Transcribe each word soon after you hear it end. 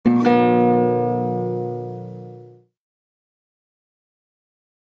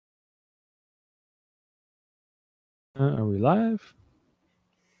Are we live?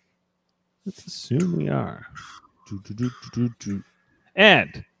 Let's assume we are.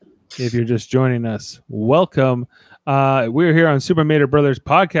 And if you're just joining us, welcome. We're here on Super Mater Brothers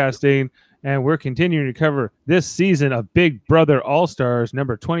Podcasting, and we're continuing to cover this season of Big Brother All-Stars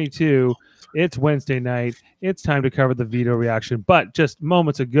number 22. It's Wednesday night. It's time to cover the veto reaction. But just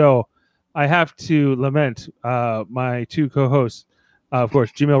moments ago, I have to lament my two co-hosts. Of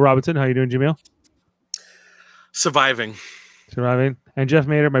course, Jamil Robinson. How you doing, Jamil? Surviving. And Jeff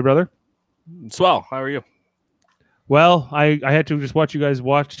Mater, my brother. Swell. How are you? Well, I had to just watch you guys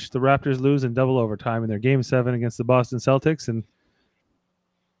watch the Raptors lose in double overtime in their Game 7 against the Boston Celtics, and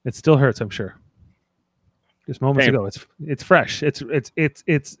it still hurts, I'm sure. Just moments ago, it's fresh. It's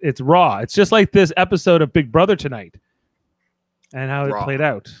raw. It's just like this episode of Big Brother tonight, and how it played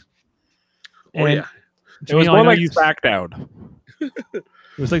out. Oh yeah, it was more like SmackDown.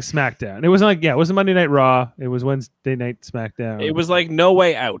 It was like SmackDown. It wasn't like it wasn't Monday Night Raw. It was Wednesday Night SmackDown. It was like No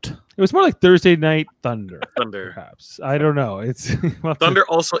Way Out. It was more like Thursday Night Thunder. Perhaps. I don't know. It's Thunder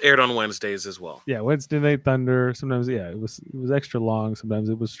also aired on Wednesdays as well. Yeah, Wednesday Night Thunder. Sometimes, it was extra long. Sometimes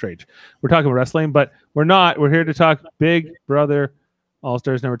it was strange. We're talking about wrestling, but we're not. We're here to talk Big Brother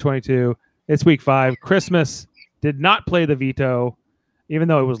All-Stars number 22. It's week 5. Christmas did not play the veto, even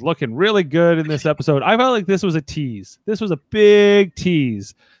though it was looking really good in this episode. I felt like this was a tease. This was a big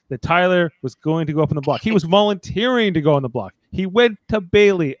tease that Tyler was going to go up on the block. He was volunteering to go on the block. He went to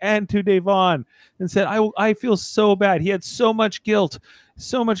Bailey and to Devon and said, I feel so bad. He had so much guilt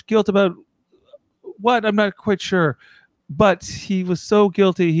about what? I'm not quite sure. But he was so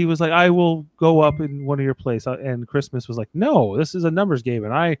guilty. He was like, I will go up in one of your place. And Christmas was like, no, this is a numbers game.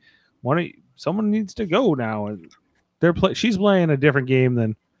 And someone needs to go now. And she's playing a different game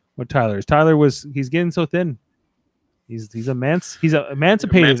than what Tyler is. He's getting so thin. He's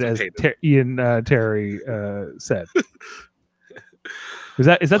emancipated, as Ian Terry said. Is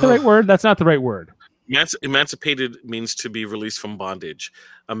that the right word? That's not the right word. Emancipated means to be released from bondage.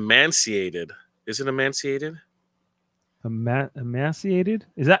 Emaciated. Is it emaciated? Emaciated?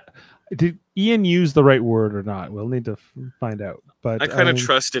 Did Ian use the right word or not? We'll need to find out. But I kind of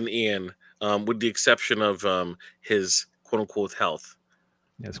trust in Ian. With the exception of his quote-unquote health.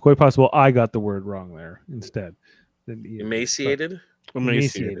 Yeah, it's quite possible I got the word wrong there instead. Emaciated?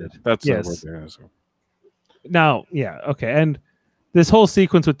 Emaciated. That's the word there. Now, yeah, okay. And this whole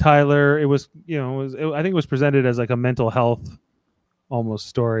sequence with Tyler, I think it was presented as like a mental health almost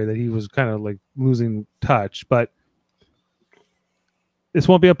story that he was kind of like losing touch. But this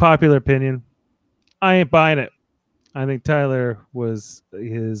won't be a popular opinion. I ain't buying it. I think Tyler is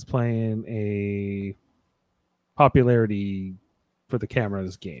playing a popularity for the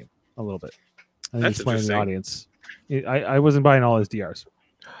cameras game a little bit. I think he's playing the audience. I wasn't buying all his DRs.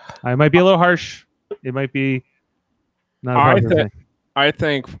 I might be a little harsh. It might be not a popular thing. I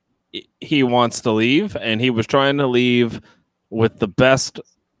think he wants to leave, and he was trying to leave with the best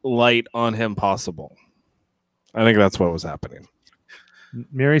light on him possible. I think that's what was happening.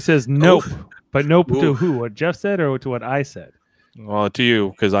 Mary says nope. But nope to who? What Jeff said or to what I said? Well, to you,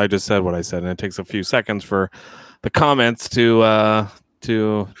 because I just said what I said, and it takes a few seconds for the comments to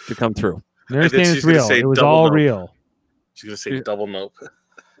come through. Mary saying it's real. It was all nope. Real. She's going to say double nope.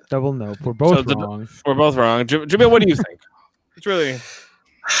 Double nope. We're both wrong. We're both wrong. Jimmy, what do you think? It's really...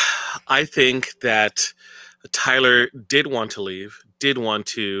 I think that Tyler did want to leave, did want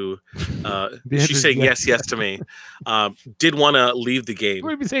to she's saying yes to me, did want to leave the game.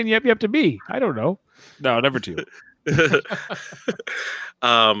 What are you saying yep to me? I don't know. No, never to you.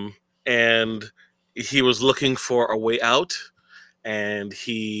 And he was looking for a way out, and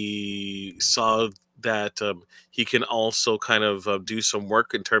he saw that he can also kind of do some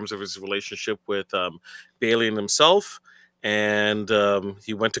work in terms of his relationship with Bailey and himself, and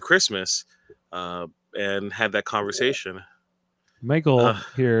he went to Christmas and had that conversation. Michael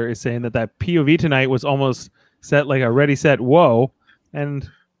here is saying that POV tonight was almost set like a ready, set, whoa. And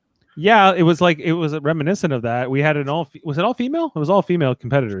yeah, it was reminiscent of that. We had was it all female? It was all female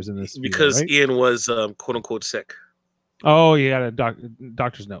competitors in this. Because video, right? Ian was quote unquote sick. Oh, you got a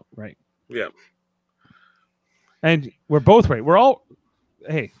doctor's note, right? Yeah. And we're both right. We're all,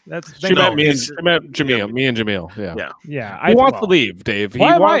 hey, that's me and Jamil. Yeah. He wants to leave, Dave.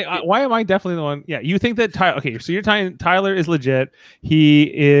 Why am I definitely the one? Yeah, you think that Tyler? Okay, so you're Tyler is legit.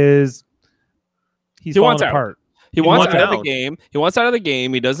 He's falling apart. He wants out of the game. He wants out of the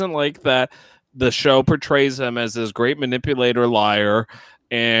game. He doesn't like that the show portrays him as this great manipulator, liar,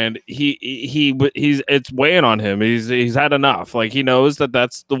 and he's it's weighing on him. He's had enough. Like, he knows that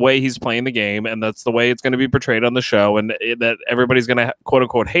that's the way he's playing the game, and that's the way it's going to be portrayed on the show, and that everybody's going to quote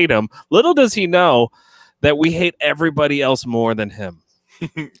unquote hate him. Little does he know that we hate everybody else more than him? I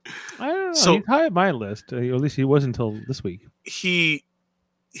don't know. So- He's high at my list. Or at least he was until this week. He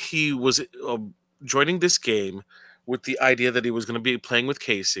was joining this game with the idea that he was going to be playing with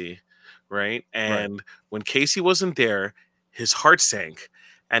Casey, right? And when Casey wasn't there, his heart sank.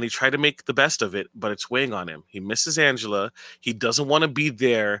 And he tried to make the best of it, but it's weighing on him. He misses Angela. He doesn't want to be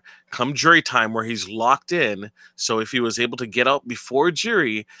there come jury time where he's locked in. So if he was able to get out before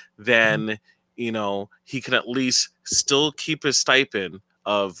jury, then, you know, he can at least still keep his stipend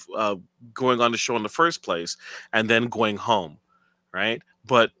of going on the show in the first place and then going home, right?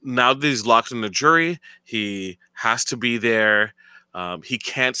 But now that he's locked in the jury, he has to be there. He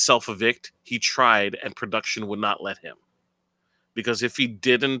can't self-evict. He tried, and production would not let him. Because if he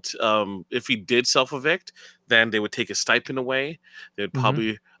did self-evict, then they would take his stipend away. They'd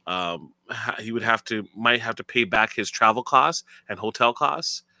probably he would might have to pay back his travel costs and hotel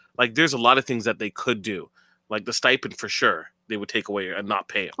costs. Like, there's a lot of things that they could do. Like the stipend, for sure, they would take away and not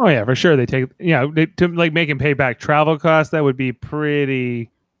pay him. Oh yeah, for sure. They take to like make him pay back travel costs. That would be pretty.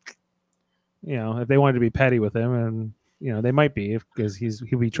 You know, if they wanted to be petty with him, and you know they might be because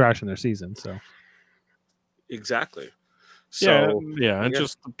he'll be trashing their season. So exactly. So and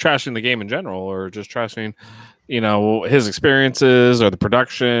just trashing the game in general, or just trashing, you know, his experiences or the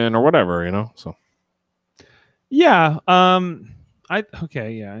production or whatever, you know. So yeah, and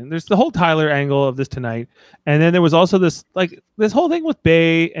there's the whole Tyler angle of this tonight, and then there was also this whole thing with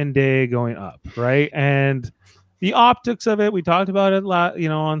Bay and Day going up, right? And the optics of it, we talked about it,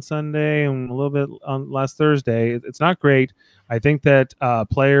 on Sunday and a little bit on last Thursday. It's not great. I think that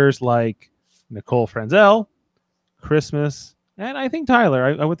players like Nicole Franzel, Christmas, and I think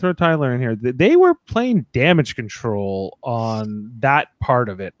Tyler, I would throw Tyler in here. They were playing damage control on that part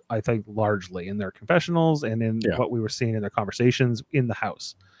of it, I think, largely in their confessionals and in what we were seeing in their conversations in the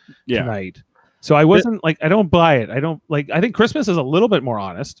house tonight. So I wasn't I don't buy it. I think Christmas is a little bit more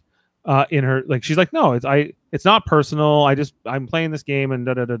honest in her. Like, she's like, no, it's not personal. I'm playing this game and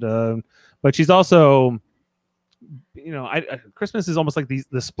da-da-da-da. But she's also, you know, Christmas is almost like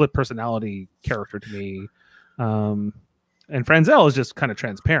the split personality character to me. And Franzel is just kind of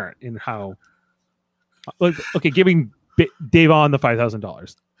transparent in how, giving Davon the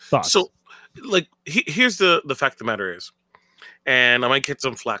 $5,000. Thoughts? So, here's the fact of the matter is, and I might get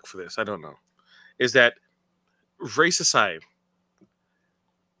some flack for this, I don't know, is that race aside,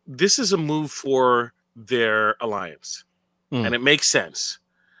 this is a move for their alliance, and it makes sense,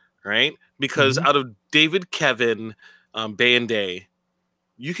 right? Because out of David, Kevin, Bay and Day,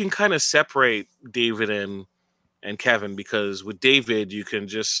 you can kind of separate David and Kevin, because with David you can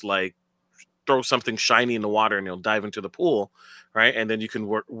just throw something shiny in the water and he'll dive into the pool, right? And then you can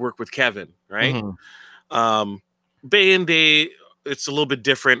work with Kevin, right? Bay and Day, it's a little bit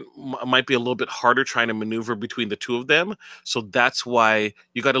different. Might be a little bit harder trying to maneuver between the two of them. So that's why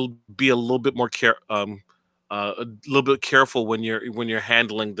you got to be a little bit more careful when you're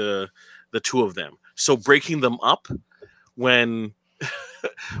handling the two of them. So breaking them up when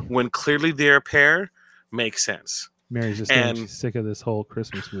clearly they're a pair makes sense. Mary's just saying she's sick of this whole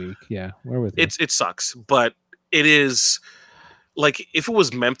Christmas week. Yeah, we're with you. It sucks, but it is if it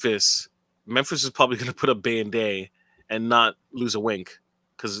was Memphis is probably going to put up Bay and Day and not lose a wink.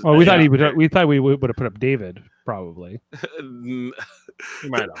 Because we thought we would have put up David probably. He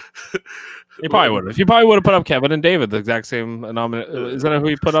might have. He probably would have. He probably would have put up Kevin and David, the exact same nomination. Is that who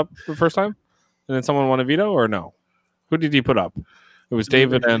he put up the first time? And then someone won a veto, or no? Who did he put up? It was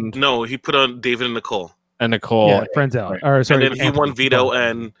David and no, he put on David and Nicole. Yeah, Franzel. Right. Or, sorry, and then he won veto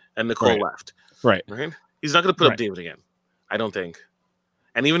and Nicole left. Right. He's not going to put up David again, I don't think.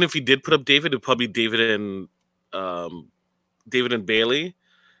 And even if he did put up David, it'd probably be David and Bailey.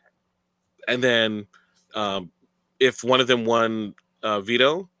 And then if one of them won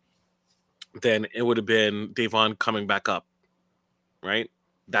veto, then it would have been Davon coming back up, right?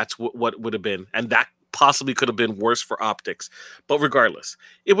 That's what would have been. And that possibly could have been worse for optics. But regardless,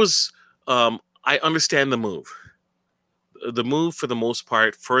 it was... I understand the move. The move, for the most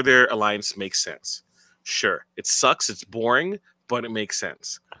part, for their alliance makes sense. Sure, it sucks, it's boring, but it makes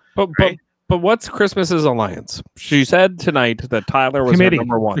sense. But what's Christmas's alliance? She said tonight that Tyler was her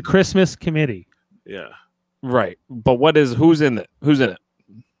number one. The Christmas committee. Yeah. Right. But who's in it? Who's in it?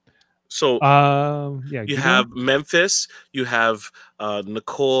 So you have Memphis, you have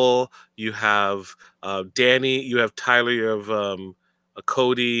Nicole, you have Danny, you have Tyler, you have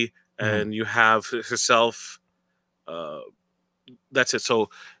Cody, and you have herself. That's it.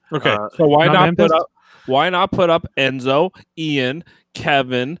 So okay. So why not put up Enzo, Ian,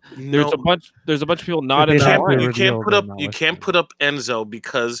 Kevin. There's No, a bunch of people not They in have that to line. reveal their you knowledge. can't put up Enzo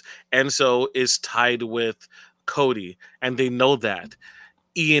because Enzo is tied with Cody, and they know that.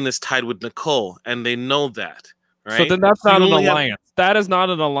 Ian is tied with Nicole, and they know that. Right? So then that's So you not an only have- alliance. That is not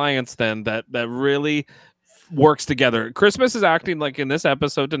an alliance then that really works together. Christmas is acting like in this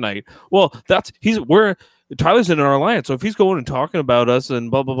episode tonight. Well, Tyler's in our alliance, so if he's going and talking about us and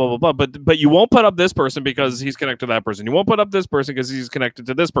blah blah blah blah blah, but you won't put up this person because he's connected to that person. You won't put up this person because he's connected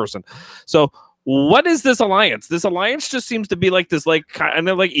to this person. So what is this alliance? This alliance just seems to be like this, like kind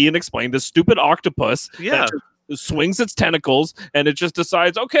of like Ian explained, this stupid octopus Yeah. that just swings its tentacles and it just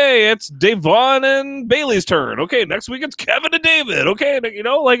decides, okay, it's Devon and Bailey's turn. Okay, next week it's Kevin and David. Okay,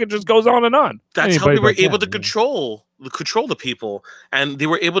 like it just goes on and on. That's how Anybody they were but able to them, yeah. control the people, and they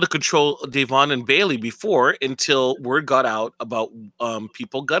were able to control Devon and Bailey before until word got out about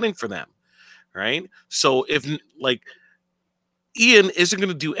people gunning for them, right? So if like Ian isn't going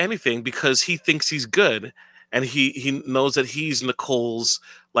to do anything because he thinks he's good, and he knows that he's Nicole's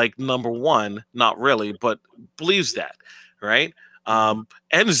like number one, not really, but believes that, right?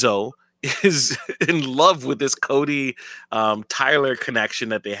 Enzo is in love with this Cody Tyler connection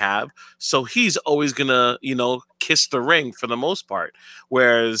that they have, so he's always gonna kiss the ring for the most part,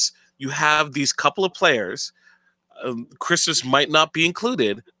 whereas you have these couple of players, Christmas might not be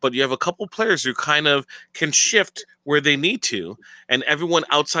included, but you have a couple players who kind of can shift where they need to, and everyone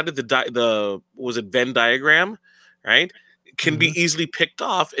outside of the was it Venn diagram, right, can be easily picked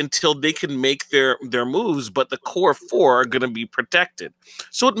off until they can make their moves, but the core four are going to be protected.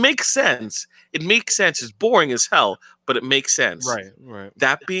 So it makes sense. It makes sense. It's boring as hell, but it makes sense. Right.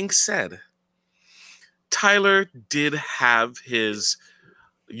 That being said, Tyler did have his,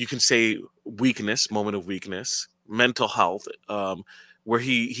 you can say, moment of weakness, mental health, where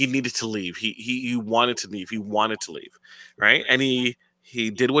he needed to leave. He wanted to leave. He wanted to leave, right? And he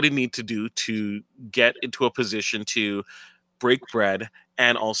did what he needed to do to get into a position to break bread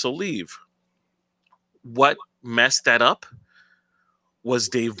and also leave. What messed that up was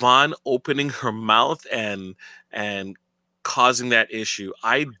Devon opening her mouth and causing that issue.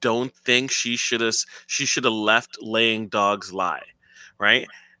 I don't think she should have left laying dogs lie, right?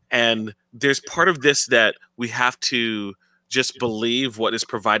 And there's part of this that we have to just believe what is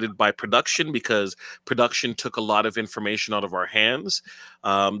provided by production, because production took a lot of information out of our hands.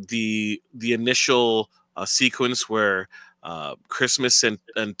 The initial sequence where Christmas and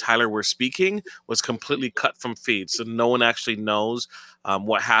Tyler were speaking was completely cut from feed, so no one actually knows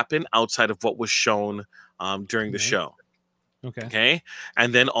what happened outside of what was shown during the show. Okay,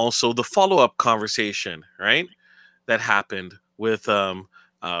 and then also the follow-up conversation, right, that happened with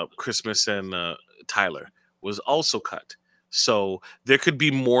Christmas and Tyler was also cut. So there could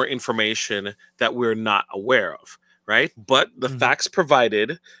be more information that we're not aware of, right? But the facts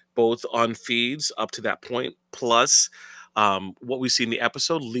provided both on feeds up to that point, plus what we see in the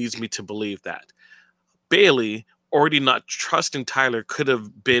episode, leads me to believe that Bailey, already not trusting Tyler, could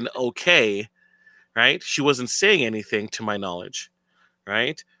have been okay, right? She wasn't saying anything to my knowledge,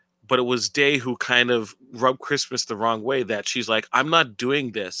 right? But it was Day who kind of rubbed Christmas the wrong way, that she's like, I'm not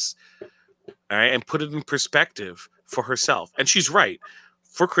doing this, all right? And put it in perspective for herself. And she's right.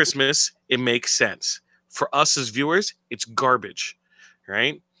 For Christmas, it makes sense. For us as viewers, it's garbage,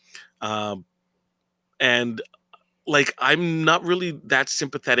 right? And like, I'm not really that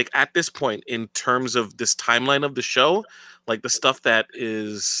sympathetic at this point in terms of this timeline of the show. Like the stuff that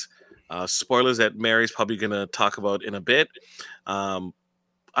is spoilers that Mary's probably going to talk about in a bit. I'm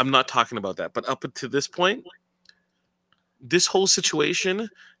not talking about that. But up to this point, this whole situation,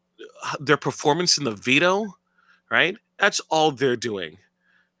 their performance in the veto, right? That's all they're doing,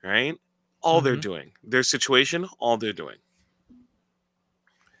 right? All they're doing. Their situation, all they're doing.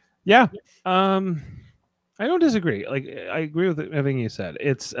 Yeah. I don't disagree. Like, I agree with everything you said.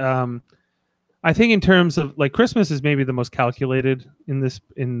 It's I think in terms of like Christmas is maybe the most calculated in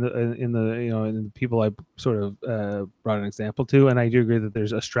the people I sort of brought an example to, and I do agree that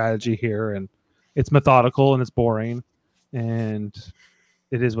there's a strategy here, and it's methodical and it's boring, and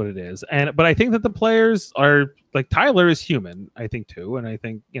it is what it is. But I think that the players are like, Tyler is human, I think too, and I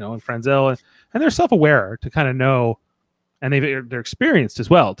think and Franzel and they're self-aware to kind of know, and they're experienced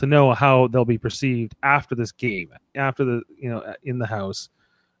as well to know how they'll be perceived after this game, after the in the house.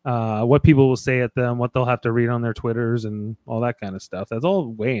 What people will say at them, what they'll have to read on their Twitters and all that kind of stuff. That's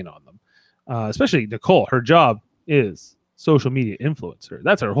all weighing on them. Especially Nicole. Her job is social media influencer.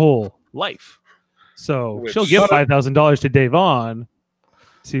 That's her whole life. So she'll give $5,000 to Devon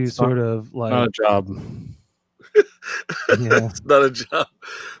to sort of like... Not a job. Yeah. It's not a job.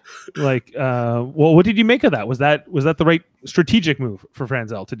 Like, well, what did you make of that? Was that the right strategic move for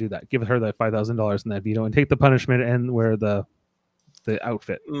Franzel to do that? Give her that $5,000 in that veto and take the punishment and wear the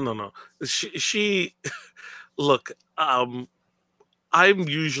outfit. No. She look. I'm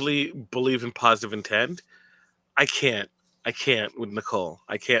usually believe in positive intent. I can't with Nicole.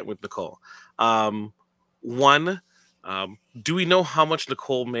 One, do we know how much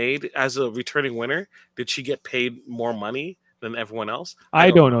Nicole made as a returning winner? Did she get paid more money than everyone else? I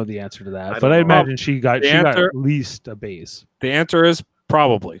don't know the answer to that, but I imagine she got at least a base. The answer is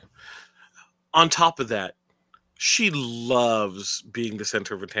probably. On top of that, she loves being the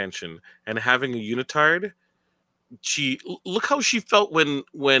center of attention and having a unitard. Look how she felt when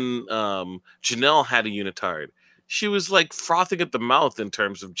Janelle had a unitard. She was like frothing at the mouth in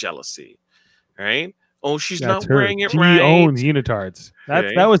terms of jealousy, right? Oh, she's not wearing it right. She owns unitards.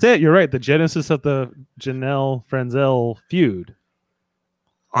 That was it. You're right. The genesis of the Janelle Franzel feud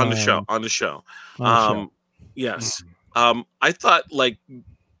on the show. Yes. I thought like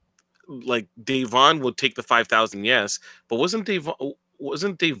Davon would take the 5,000. Yes, but wasn't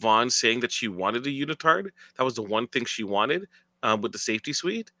Davon saying that she wanted a unitard? That was the one thing she wanted with the safety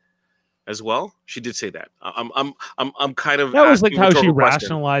suite as well. She did say that. I'm kind of that was like how she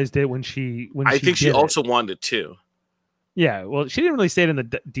rationalized it when I think she also wanted it too. Yeah, well, she didn't really say it in the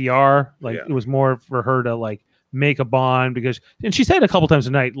DR. Like it was more for her to like make a bond and she said a couple times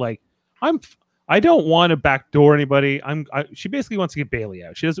a night like I don't want to backdoor anybody. She basically wants to get Bailey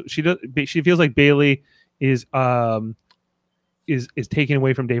out. She feels like Bailey is taken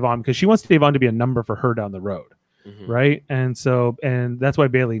away from Davon because she wants Davon to be a number for her down the road. Mm-hmm. Right. And that's why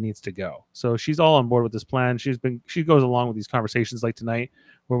Bailey needs to go. So she's all on board with this plan. She goes along with these conversations like tonight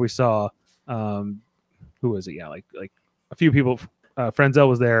where we saw, who was it? Yeah. Like a few people, Franzel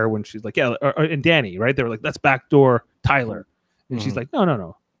was there when she's like, and Danny, right. They were like, let's backdoor Tyler. And she's like,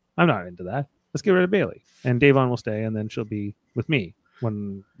 no, I'm not into that. Let's get rid of Bailey and Davon will stay. And then she'll be with me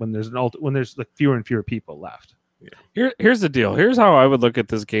when there's like fewer and fewer people left. Yeah. Here's the deal. Here's how I would look at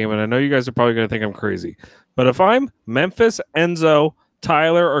this game, and I know you guys are probably going to think I'm crazy, but if I'm Memphis, Enzo,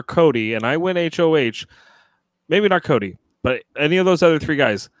 Tyler, or Cody, and I win HOH, maybe not Cody, but any of those other three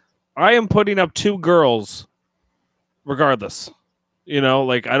guys, I am putting up 2 girls regardless.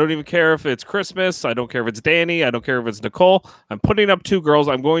 Like I don't even care if it's Christmas. I don't care if it's Danny. I don't care if it's Nicole. I'm putting up 2 girls.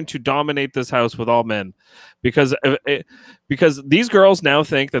 I'm going to dominate this house with all men because these girls now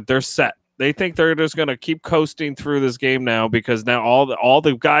think that they're set. They think they're just going to keep coasting through this game now because now all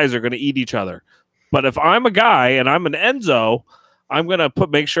the guys are going to eat each other. But if I'm a guy and I'm an Enzo, I'm going to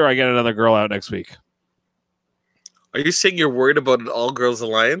make sure I get another girl out next week. Are you saying you're worried about an all-girls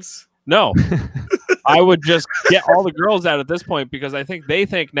alliance? No. I would just get all the girls out at this point because I think they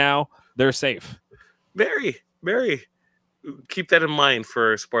think now they're safe. Very, very. Keep that in mind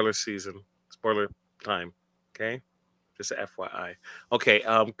for spoiler time. Okay? Just FYI. Okay,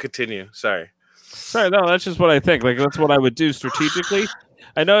 continue. Sorry, no, that's just what I think. Like that's what I would do strategically.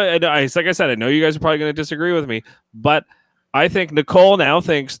 I know. Like I said, I know you guys are probably going to disagree with me, but I think Nicole now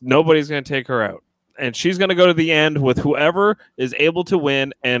thinks nobody's going to take her out, and she's going to go to the end with whoever is able to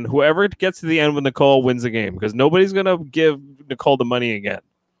win, and whoever gets to the end with Nicole wins the game because nobody's going to give Nicole the money again.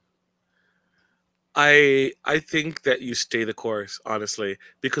 I think that you stay the course, honestly,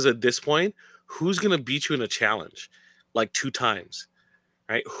 because at this point, who's going to beat you in a challenge? Like 2 times,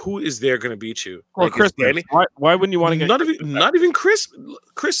 right? Who is there going to beat you? Or like Christmas. Why wouldn't you want to get not even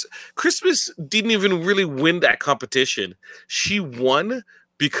Christmas didn't even really win that competition. She won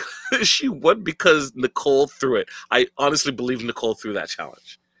because Nicole threw it. I honestly believe Nicole threw that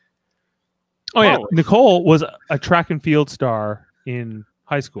challenge. Oh yeah, Nicole was a track and field star in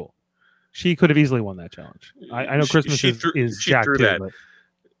high school. She could have easily won that challenge. I know Christmas is jacked too, but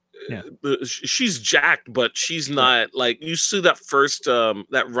yeah. She's jacked, but she's not like you see that first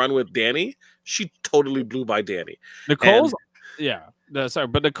that run with Danny. She totally blew by Danny. But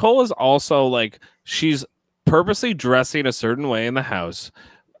Nicole is also like she's purposely dressing a certain way in the house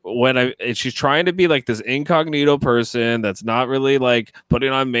she's trying to be like this incognito person that's not really like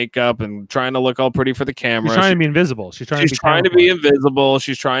putting on makeup and trying to look all pretty for the camera. She's trying to be invisible. She's trying to be invisible.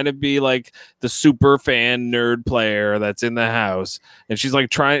 She's trying to be like the super fan nerd player that's in the house. And she's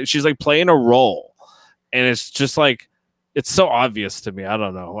like playing a role. And it's just like, it's so obvious to me. I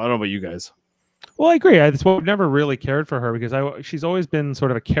don't know about you guys. Well, I agree. That's what I've never really cared for her because she's always been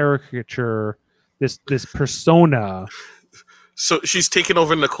sort of a caricature, this persona. So she's taken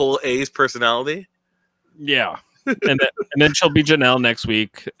over Nicole A's personality? Yeah. And then she'll be Janelle next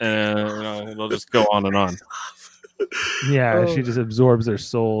week. And it'll just go on and on. Yeah, she just absorbs their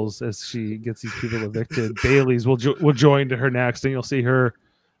souls as she gets these people evicted. Bailey's will join to her next, and you'll see her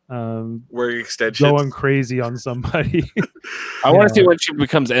Wearing extensions. going crazy on somebody. I want to see when she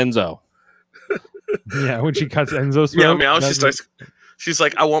becomes Enzo. Yeah, when she cuts Enzo's Meow throat. meow. She's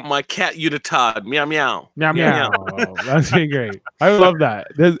like, I want my cat Unitod. Meow meow. Meow meow. That's gonna be great. I love that.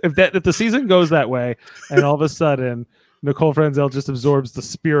 If the season goes that way, and all of a sudden Nicole Frenzel just absorbs the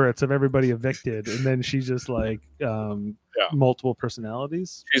spirits of everybody evicted, and then she just like multiple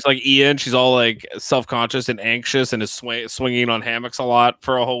personalities. She's like Ian. She's all like self-conscious and anxious, and is swinging on hammocks a lot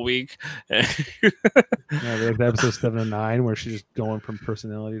for a whole week. Yeah, like the episode 7 and 9, where she's just going from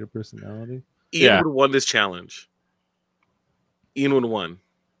personality to personality. Ian would have won this challenge. Ian would have won.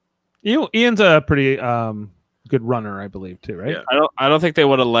 Ian's a pretty good runner, I believe, too, right? Yeah. I don't think they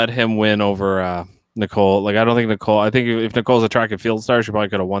would have let him win over Nicole. Like, I don't think Nicole. I think if Nicole's a track and field star, she probably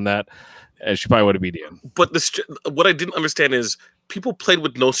could have won that. She probably would have beat Ian. But what I didn't understand is people played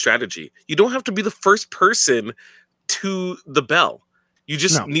with no strategy. You don't have to be the first person to the bell. You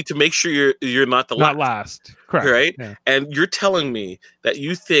just need to make sure you're not the last. Correct. Right? Yeah. And you're telling me that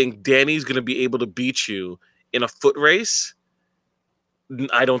you think Danny's going to be able to beat you in a foot race?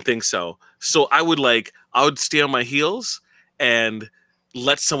 I don't think so. So I would stay on my heels and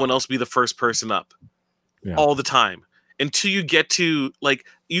let someone else be the first person up all the time until you get to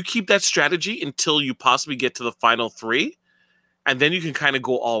you keep that strategy until you possibly get to the final 3, and then you can kind of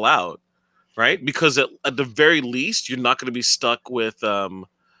go all out, right? Because at the very least, you're not going to be stuck with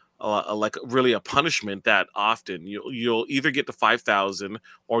really a punishment that often. You'll either get the 5,000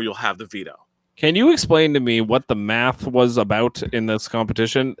 or you'll have the veto. Can you explain to me what the math was about in this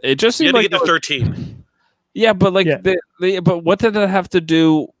competition? It just seemed like get to 13. Yeah, but but what did that have to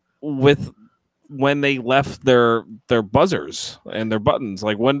do with when they left their buzzers and their buttons?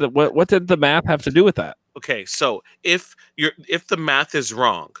 Like what did the math have to do with that? Okay, so if the math is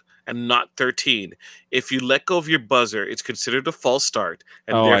wrong and not 13, if you let go of your buzzer, it's considered a false start,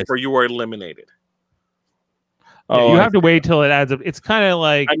 and therefore you are eliminated. You have to wait till it adds up. It's kind of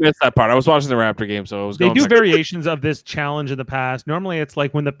like I missed that part. I was watching the Raptor game, so I was. They do variations of this challenge in the past. Normally, it's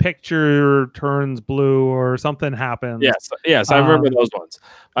like when the picture turns blue or something happens. Yes, I remember those ones.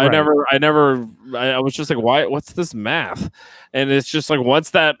 I was just like, why? What's this math? And it's just like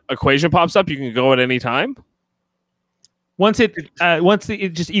once that equation pops up, you can go at any time. Once it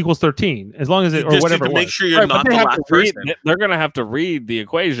just equals 13, as long as it or whatever. To make sure you're not the last person. They're gonna have to read the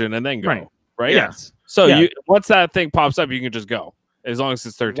equation and then go. Right? Yes. So once that thing pops up, you can just go as long as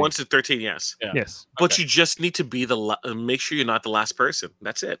it's 13. Once it's 13, yes. Yeah. Yes. But you just need to be make sure you're not the last person.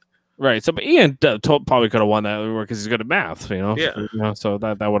 That's it. Right. So, but Ian probably could have won that because he's good at math. Yeah. So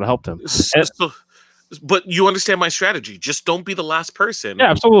that would have helped him. But you understand my strategy. Just don't be the last person.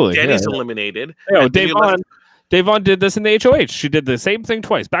 Yeah, absolutely. Danny's eliminated. Yeah, Davon did this in the HOH. She did the same thing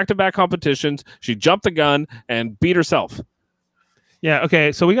twice, back-to-back competitions. She jumped the gun and beat herself. Yeah,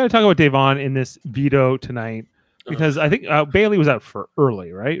 okay. So we got to talk about Davon in this veto tonight because I think Bailey was out for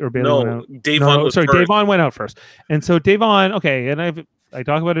early, right? Or Bailey Davon went out first. And so Davon, okay, and I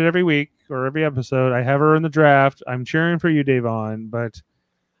talk about it every week or every episode. I have her in the draft. I'm cheering for you, Davon, but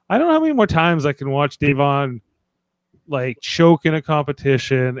I don't know how many more times I can watch Davon choke in a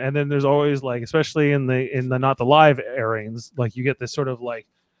competition, and then there's always especially in the not the live airings, you get this sort of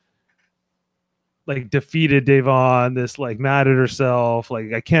defeated Davon, this mad at herself,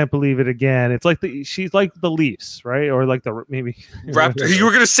 I can't believe it again. It's she's like the Leafs, right? Or maybe Raptors. You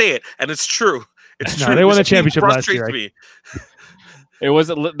were gonna say it, and it's true. It's true. They won the championship last year. Me. It was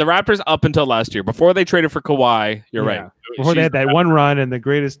the Raptors up until last year. Before they traded for Kawhi, you're right. Before they had that one run and the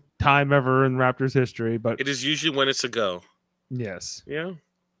greatest time ever in Raptors history, but it is usually when it's a go. Yes. Yeah.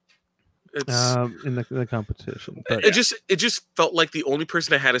 It's in the competition. But it just felt like the only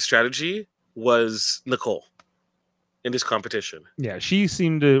person that had a strategy was Nicole in this competition. Yeah, she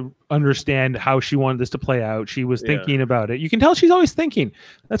seemed to understand how she wanted this to play out. She was thinking about it. You can tell she's always thinking.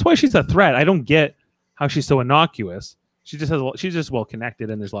 That's why she's a threat. I don't get how she's so innocuous. She's just well connected,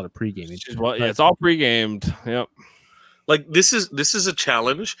 and there's a lot of pre-gaming. It's all pre-gamed. Yep. This is a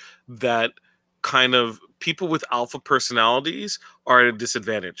challenge that kind of people with alpha personalities are at a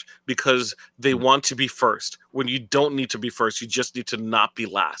disadvantage because they want to be first when you don't need to be first. You just need to not be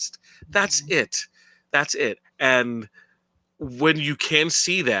last. That's it. And when you can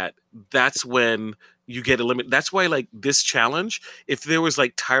see that, that's when you get eliminated. That's why this challenge, if there was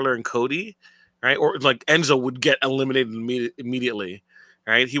Tyler and Cody, right, or Enzo would get eliminated immediately,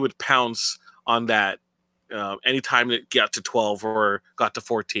 right? He would pounce on that anytime it got to 12 or got to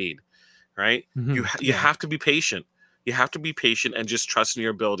 14. Right? Mm-hmm. You have to be patient. You have to be patient and just trust in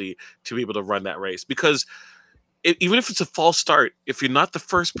your ability to be able to run that race. Because even if it's a false start, if you're not the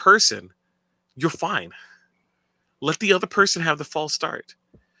first person, you're fine. Let the other person have the false start.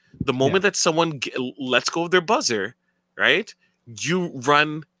 The moment that someone lets go of their buzzer, right? You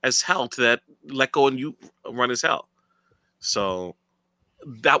run as hell to that let go, and you run as hell. So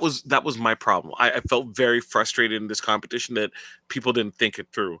that was my problem. I felt very frustrated in this competition that people didn't think it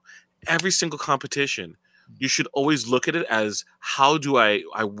through. Every single competition, you should always look at it as, how do I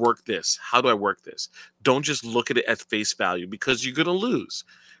work this? How do I work this? Don't just look at it at face value, because you're gonna lose,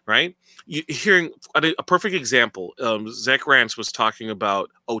 right? Hearing a perfect example, Zach Rance was talking about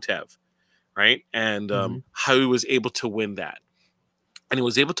OTEV, right? And how he was able to win that. And he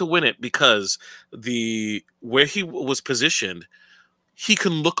was able to win it because where he was positioned, he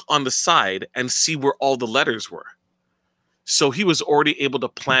can look on the side and see where all the letters were. So he was already able to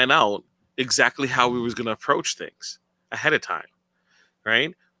plan out exactly how he was going to approach things ahead of time,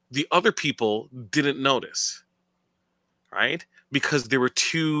 right? The other people didn't notice, right? Because they were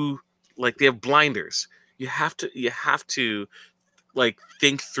too, like, they have blinders. You have to like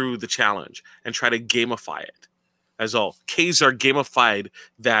think through the challenge and try to gamify it. As all Kazar gamified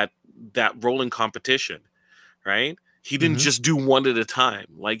that rolling competition, right? He didn't just do one at a time.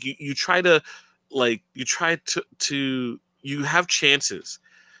 Like you have chances.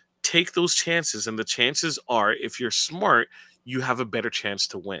 Take those chances, and the chances are, if you're smart, you have a better chance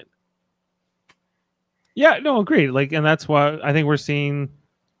to win. Yeah, no, agreed. Like, and that's why I think we're seeing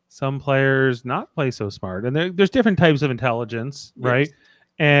some players not play so smart, and there's different types of intelligence, right? Yes.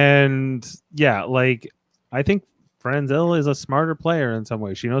 And yeah, like I think Franzel is a smarter player in some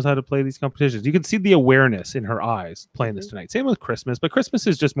ways. She knows how to play these competitions. You can see the awareness in her eyes playing this tonight. Same with Christmas, but Christmas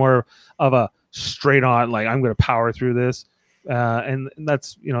is just more of a straight on, like, I'm going to power through this. And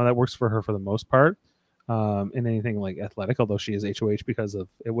that's, that works for her for the most part in anything like athletic, although she is HOH because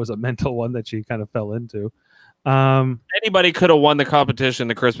it was a mental one that she kind of fell into. Anybody could have won the competition,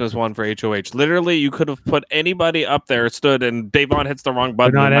 the Christmas one for HOH. Literally, you could have put anybody up there, stood, and Davon hits the wrong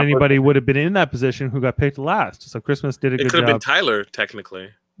button. But not anybody would have been in that position who got picked last. So Christmas did a good job. It could have been Tyler,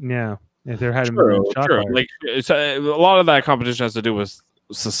 technically. Yeah, if there hadn't been shot fired. Like, a lot of that competition has to do with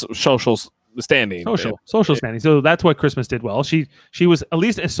social standing. Social standing. So that's what Christmas did well. She was at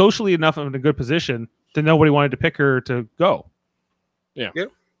least socially enough in a good position that nobody wanted to pick her to go. Yeah.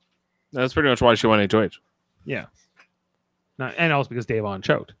 That's pretty much why she won HOH. Yeah. And also because Davon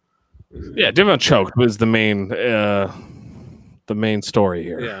choked. Yeah, Davon choked was the main story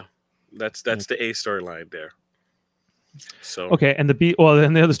here. Yeah. That's the A storyline there. So okay, and the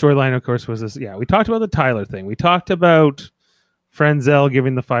other storyline, of course, was this. Yeah, we talked about the Tyler thing. We talked about Franzel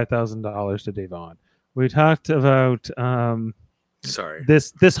giving the $5,000 to Davon. We talked about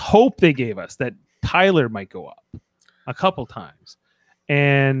this hope they gave us that Tyler might go up a couple times.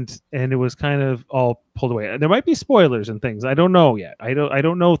 And it was kind of all pulled away. There might be spoilers and things. I don't know yet. I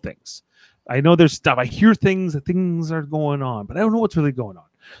don't know things. I know there's stuff. I hear things are going on, but I don't know what's really going on.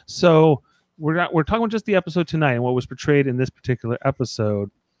 So we're talking about just the episode tonight and what was portrayed in this particular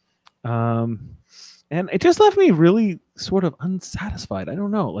episode. And it just left me really sort of unsatisfied. I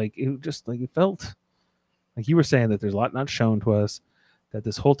don't know. Like it felt like you were saying that there's a lot not shown to us, that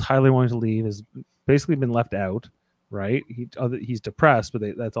this whole Tyler wanting to leave has basically been left out. Right, he's depressed, but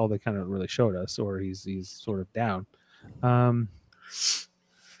that's all they kind of really showed us, or he's sort of down.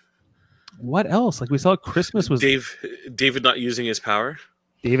 What else? Like we saw Christmas was David not using his power.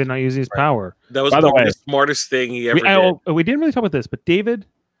 David not using his power. That was the smartest thing he ever did. We didn't really talk about this, but David.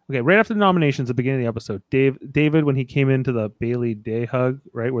 Okay, right after the nominations, at the beginning of the episode, David when he came into the Bailey Day hug,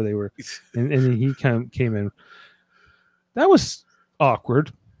 right where they were, and he came in. That was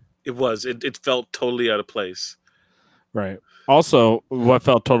awkward. It was. It felt totally out of place. Right. Also, what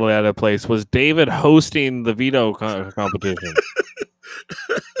felt totally out of place was David hosting the veto competition.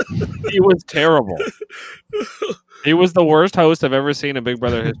 He was terrible. He was the worst host I've ever seen in Big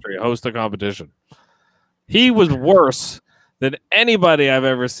Brother history host a competition. He was worse than anybody I've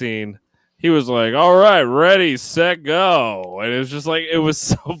ever seen. He was like, all right, ready, set, go. And it was just like, it was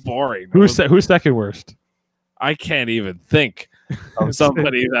so boring. Who's second worst? I can't even think of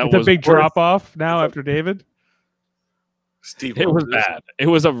somebody that was the big drop off now after David. Steve, it was bad. It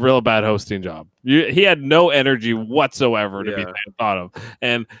was a real bad hosting job. He had no energy whatsoever to be thought of.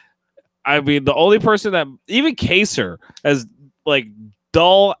 And I mean, the only person that even Kaser, as like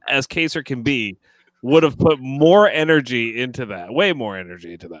dull as Kaser can be, would have put more energy into that. Way more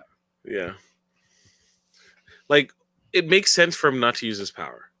energy into that. Yeah. Like it makes sense for him not to use his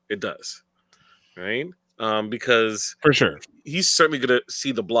power. It does. Right? Because for sure he's certainly gonna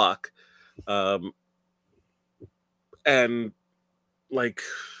see the block. And like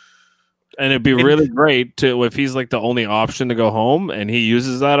And it'd be really great to if he's like the only option to go home and he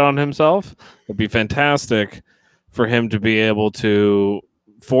uses that on himself. It'd be fantastic for him to be able to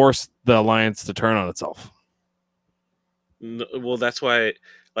force the alliance to turn on itself. Well, that's why.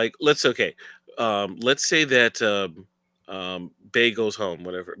 Like, let's say that Bay goes home,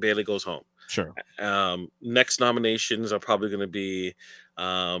 whatever. Bailey goes home. Sure. Next nominations are probably going to be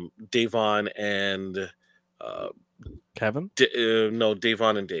Davon and Kevin.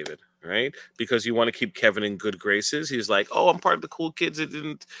 Davon and David, right? Because you want to keep Kevin in good graces. He's like, oh, I'm part of the cool kids that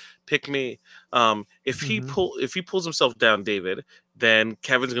didn't pick me. If he pulls himself down, David, then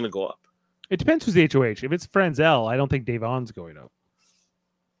Kevin's going to go up. It depends who's the HOH. If it's Frenzel, I don't think Davon's going up.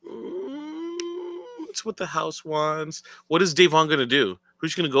 It's what the house wants. What is Davon going to do?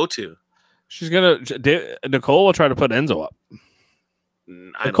 Who's she going to go to? Nicole will try to put Enzo up.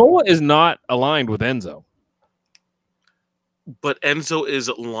 Nicole is not aligned with Enzo. But Enzo is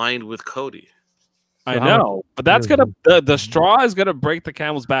aligned with Cody. I know, but that's the straw is gonna break the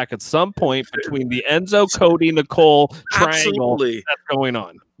camel's back at some point between the Enzo, Cody, Nicole triangle that's going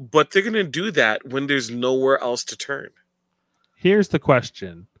on. But they're gonna do that when there's nowhere else to turn. Here's the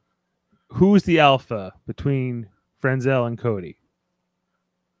question: who's the alpha between Frenzel and Cody?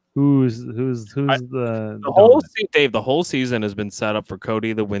 Who's the whole Dave? The whole season has been set up for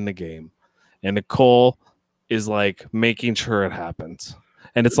Cody to win the game, and Nicole is like making sure it happens.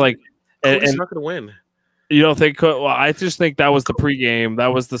 And it's like Cody's not going to win. You don't think? Well, I just think that was the pregame.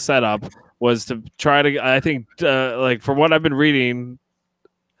 That was the setup. Was to try to. I think, like from what I've been reading,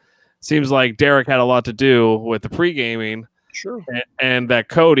 seems like Derek had a lot to do with the pre-gaming. Sure. And that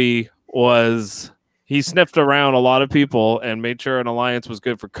Cody he sniffed around a lot of people and made sure an alliance was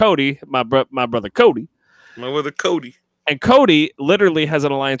good for Cody, my brother Cody. My brother Cody. And Cody literally has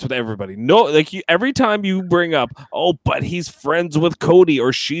an alliance with everybody. No, like every time you bring up, oh, but he's friends with Cody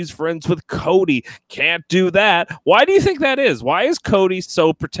or she's friends with Cody. Can't do that. Why do you think that is? Why is Cody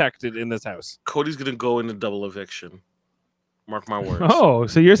so protected in this house? Cody's going to go into double eviction. Mark my words. Oh,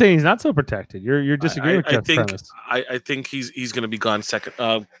 so you're saying he's not so protected? You're disagreeing with Jeff's premise. I think he's going to be gone second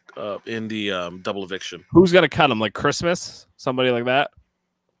in the double eviction. Who's going to cut him? Like Christmas? Somebody like that?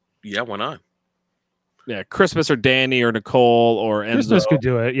 Yeah, why not? Yeah, Christmas or Danny or Nicole or Enzo. Christmas could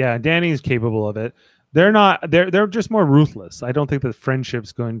do it. Yeah, Danny's capable of it. They're not. They're just more ruthless. I don't think that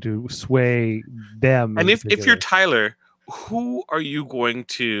friendship's going to sway them. And if you're Tyler, who are you going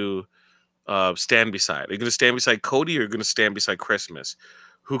to stand beside? Are you going to stand beside Cody or are you going to stand beside Christmas?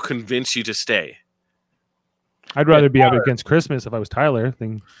 Who convinced you to stay? I'd rather be up against Christmas if I was Tyler.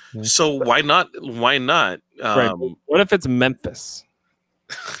 So why not? Why not? Right. What if it's Memphis?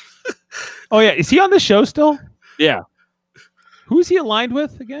 Oh yeah, is he on the show still? Yeah. Who's he aligned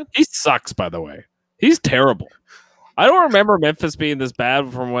with again? He sucks, by the way. He's terrible. I don't remember Memphis being this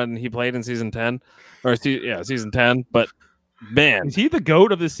bad from when he played in season 10 season 10. But man, is he the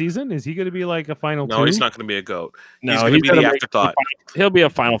GOAT of the season? Is he going to be like a final? No, two? He's not going to be a GOAT. No, he's going to be the afterthought. He'll be a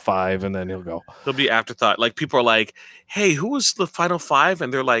final 5, and then he'll go. He'll be afterthought. Like people are like, "Hey, who was the final 5?"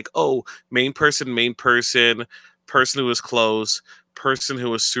 And they're like, "Oh, main person, person who was close." Person who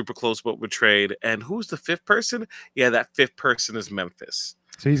was super close but betrayed, and who's the 5th person? Yeah, that 5th person is Memphis.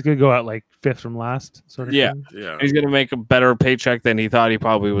 So he's gonna go out like 5th from last, sort of. Yeah, thing? Yeah. He's gonna make a better paycheck than he thought he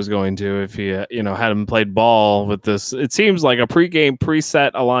probably was going to if he, hadn't played ball with this. It seems like a pregame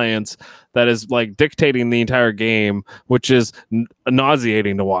preset alliance that is like dictating the entire game, which is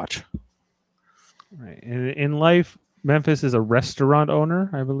nauseating to watch. Right. In life, Memphis is a restaurant owner,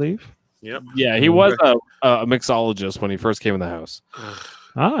 I believe. Yep. Yeah, he was a mixologist when he first came in the house.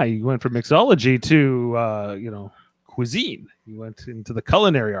 You went from mixology to cuisine. You went into the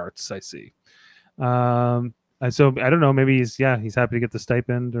culinary arts. I see. So I don't know. Maybe he's happy to get the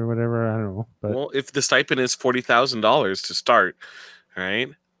stipend or whatever. I don't know. But well, if the stipend is $40,000 to start, right?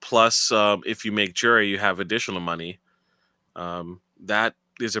 Plus, if you make jury, you have additional money. That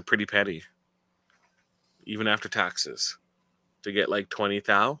is a pretty penny, even after taxes, to get like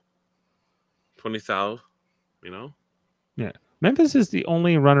 20,000. 20,000, Yeah, Memphis is the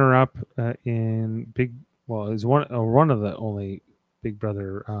only runner-up in Big. Well, is one of the only Big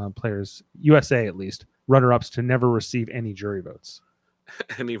Brother players, USA at least, runner-ups to never receive any jury votes.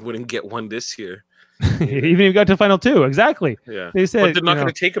 And he wouldn't get one this year, even if he got to final 2. Exactly. Yeah, they said but they're not going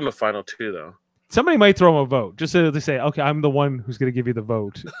to take him to final 2 though. Somebody might throw him a vote just so they say, "Okay, I'm the one who's going to give you the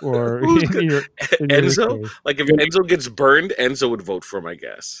vote." Or Enzo, like if Enzo gets burned, Enzo would vote for him, I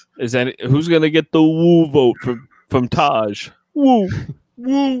guess. Who's going to get the woo vote from Taj? Woo,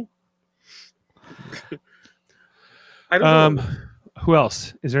 woo. I don't know. Who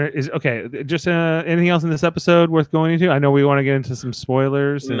else is there? Is okay. Just anything else in this episode worth going into? I know we want to get into some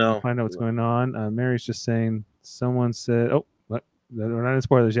spoilers and No. find out what's going on. Mary's just saying someone said, "Oh, what? We're not in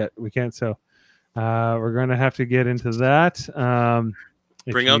spoilers yet. We can't." So we're going to have to get into that.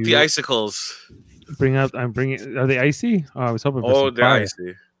 Bring out the icicles. Bring out. I'm bringing. Are they icy? Oh, I was hoping for some they're fire.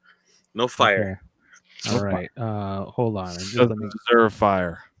 icy. No fire. Okay. All right. Hold on. Doesn't deserve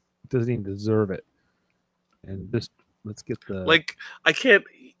fire. Doesn't even deserve it. And just let's get the like. I can't.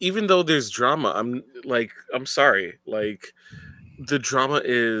 Even though there's drama, I'm sorry. Like, the drama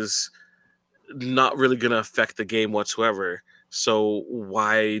is not really going to affect the game whatsoever. So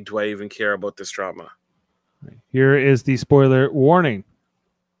why do I even care about this drama? Here is the spoiler warning.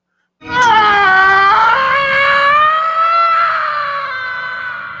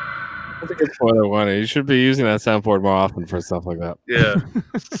 That's a good spoiler warning. You should be using that soundboard more often for stuff like that. Yeah.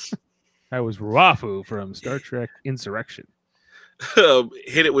 That was Rafu from Star Trek Insurrection.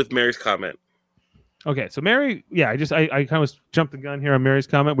 Hit it with Mary's comment. Okay, so Mary, I kind of jumped the gun here on Mary's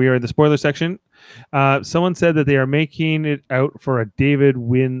comment. We are in the spoiler section. Someone said that they are making it out for a David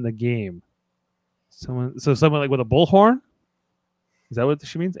win the game. Someone like with a bullhorn? Is that what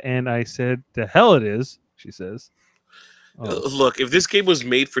she means? And I said, "The hell it is," she says. Oh. Look, if this game was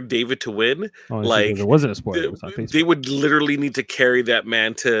made for David to win, like it wasn't a spoiler. It was on Facebook. They would literally need to carry that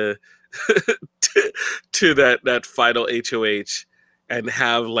man to to that final HOH and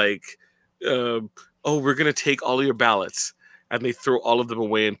have like, we're gonna take all of your ballots, and they throw all of them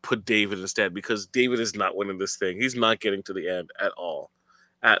away and put David instead, because David is not winning this thing. He's not getting to the end at all.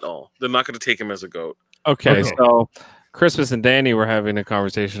 At all. They're not going to take him as a GOAT. Okay, so Christmas and Danny were having a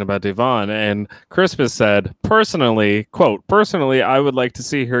conversation about Devon, and Christmas said, personally, quote, "Personally, I would like to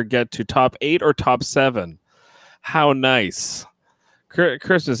see her get to top 8 or top 7. How nice.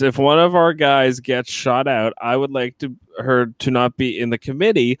 Christmas, if one of our guys gets shot out, I would like her to not be in the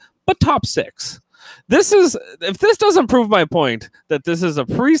committee, but top 6. If this doesn't prove my point that this is a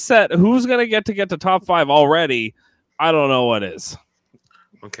preset, who's going to get to top 5 already, I don't know what is.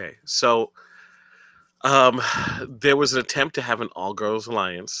 Okay, so there was an attempt to have an all-girls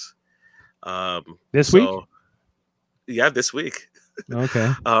alliance. This week? Yeah, this week.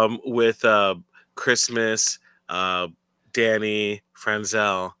 Okay. With Christmas, Danny,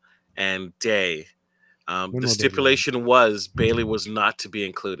 Franzel, and Day. The stipulation was Bailey was not to be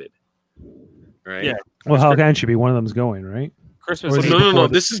included. Right? Yeah. Well, how can she be? One of them's going, right? Christmas. No.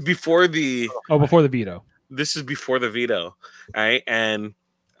 This is before the. Oh, before the veto. This is before the veto, right? And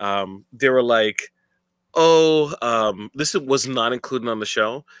they were like, this was not included on the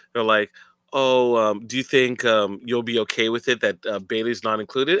show. They're like, do you think you'll be okay with it that Bailey's not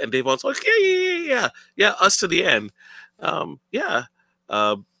included? And Devon's like, yeah, us to the end. Yeah.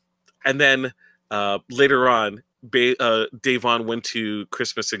 And then later on, Devon went to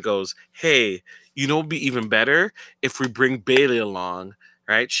Christmas and goes, "Hey, it'd be even better if we bring Bailey along,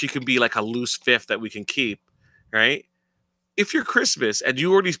 right? She can be like a loose fifth that we can keep, right? If you're Christmas and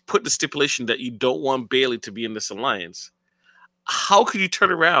you already put the stipulation that you don't want Bailey to be in this alliance, how could you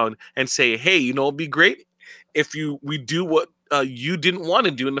turn around and say, hey, it'd be great if we do what you didn't want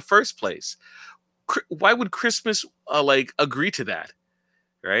to do in the first place? Why would Christmas agree to that,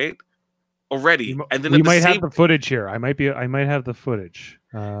 right? Already, and then we might have the footage here. I might have the footage.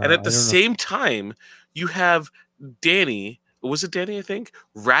 And at the same time, you have Danny. Was it Danny? I think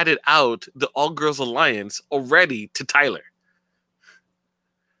ratted out the all girls alliance already to Tyler.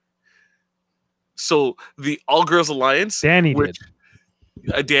 So the all girls alliance, Danny did.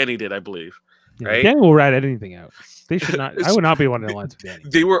 Danny did, I believe. Yeah, right? Danny will rat anything out. They should not. I would not be one of the alliance with Danny.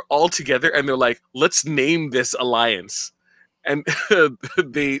 They were all together, and they're like, "Let's name this alliance." And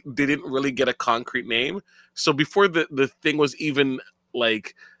they didn't really get a concrete name. So before the thing was even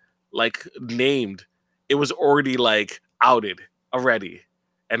like named, it was already outed already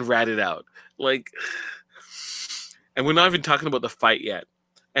and ratted out. And we're not even talking about the fight yet.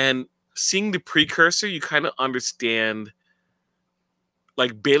 And seeing the precursor, you kind of understand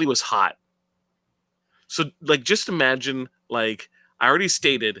Bailey was hot. So just imagine I already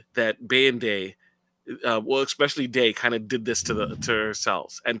stated that Bay and Day, especially Day, kind of did this to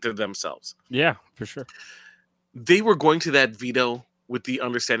herself and to themselves. Yeah, for sure. They were going to that veto with the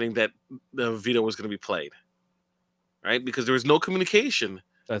understanding that the veto was going to be played, right? Because there was no communication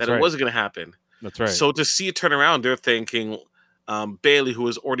that it wasn't going to happen. That's right. So to see it turn around, they're thinking Bailey, who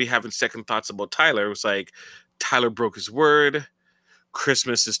was already having second thoughts about Tyler, was like, Tyler broke his word.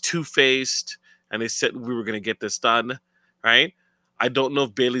 Christmas is two-faced, and they said we were going to get this done, right? I don't know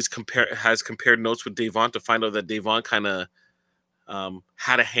if Bailey's has compared notes with Devon to find out that Devon kind of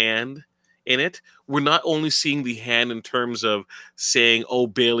had a hand in it. We're not only seeing the hand in terms of saying, "Oh,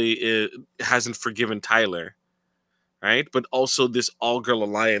 Bailey hasn't forgiven Tyler," right? But also this all-girl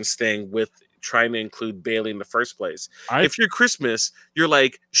alliance thing with trying to include Bailey in the first place. If you're Christmas, you're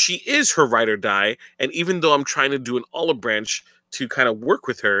like, she is her ride or die, and even though I'm trying to do an olive branch to kind of work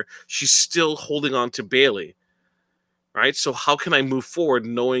with her, she's still holding on to Bailey, right? So how can I move forward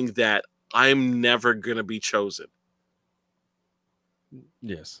knowing that I'm never gonna be chosen?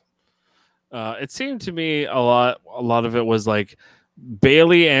 Yes. It seemed to me a lot of it was like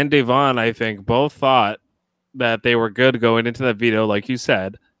Bailey and Devon, I think, both thought that they were good going into that veto, like you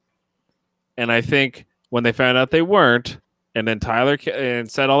said. And I think when they found out they weren't, and then Tyler and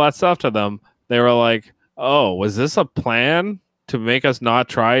said all that stuff to them, they were like, "Oh, was this a plan to make us not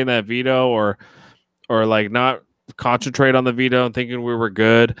try in that veto, or like not concentrate on the veto and thinking we were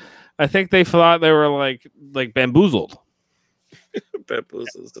good?" I think they thought they were like bamboozled.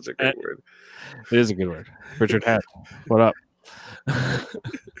 Bamboozled is such a great word. It is a good word. Richard Hatt, what up?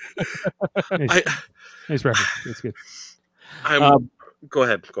 Nice reference. That's good. Go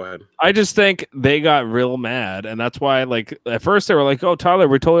ahead. I just think they got real mad, and that's why, like, at first they were like, "Oh, Tyler,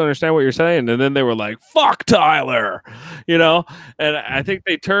 we totally understand what you're saying," and then they were like, "Fuck Tyler," you know. And I think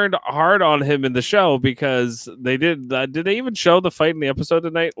they turned hard on him in the show because they did. Did they even show the fight in the episode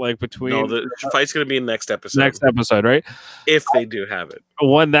tonight? Like between no, the fight's going to be in next episode. Next episode, right? If they do have it.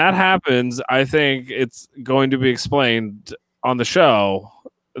 When that happens, I think it's going to be explained on the show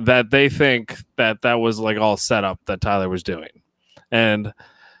that they think that was like all set up that Tyler was doing. And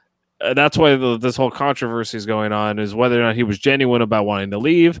that's why this whole controversy is going on, is whether or not he was genuine about wanting to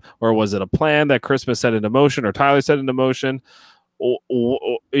leave, or was it a plan that Christmas set into motion or Tyler set into motion,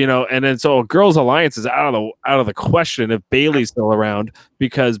 you know. And then so a girls' alliance is out of the question if Bailey's still around,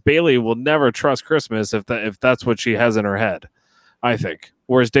 because Bailey will never trust Christmas if that's what she has in her head, I think.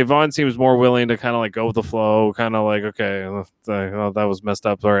 Whereas Devon seems more willing to kind of like go with the flow, kind of like, okay, that was messed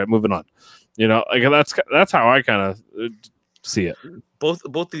up. All right, moving on. You know, like that's how I kind of see it. Both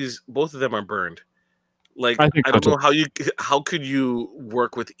of them are burned. Like, I don't know how could you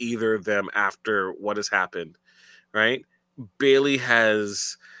work with either of them after what has happened, right? Bailey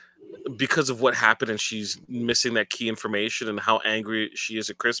has, because of what happened, and she's missing that key information and how angry she is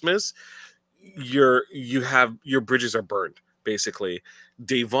at Christmas. Your bridges are burned, basically.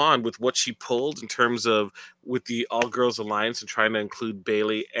 Devon, with what she pulled in terms of with the All Girls Alliance and trying to include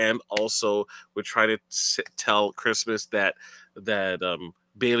Bailey, and also with trying to tell Christmas that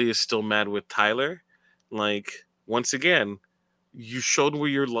Bailey is still mad with Tyler. Like, once again, you showed where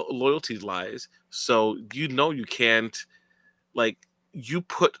your loyalty lies, so you know you can't, like, you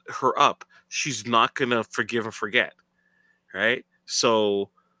put her up, she's not gonna forgive and forget, right?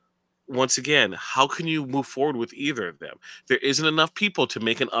 So once again, how can you move forward with either of them? There isn't enough people to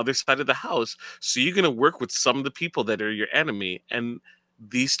make an other side of the house, so you're going to work with some of the people that are your enemy, and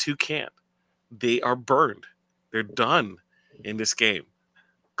these two can't. They are burned. They're done in this game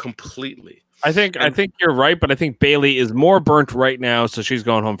completely. I think you're right, but I think Bailey is more burnt right now, so she's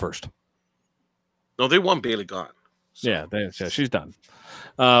going home first. No, they want Bailey gone. So. Yeah, she's done.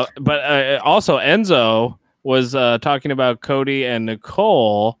 But also Enzo was talking about Cody and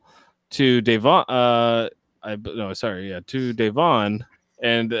Nicole to Devon. To Devon,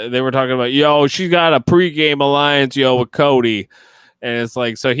 and they were talking about, yo, she's got a pregame alliance, with Cody, and it's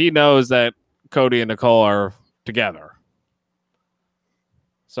like, so he knows that Cody and Nicole are together.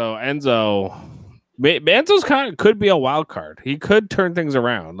 So Enzo's could be a wild card. He could turn things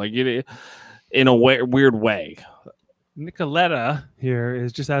around, like, in a weird way. Nicoletta here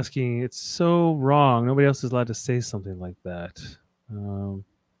is just asking, it's so wrong. Nobody else is allowed to say something like that.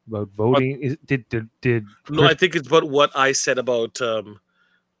 About voting. Did no, I think it's about what I said about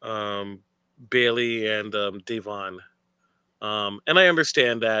Bailey and Devon. And I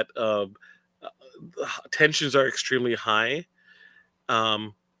understand that tensions are extremely high.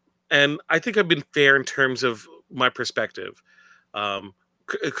 And I think I've been fair in terms of my perspective.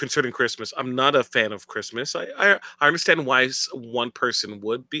 Concerning Christmas, I'm not a fan of Christmas. I understand why one person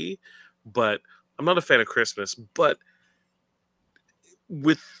would be, but I'm not a fan of Christmas. But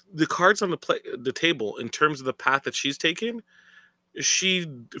with the cards on the table, in terms of the path that she's taken, she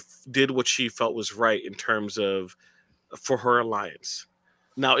did what she felt was right in terms of for her alliance.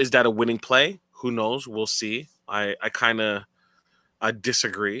 Now, is that a winning play? Who knows? We'll see. I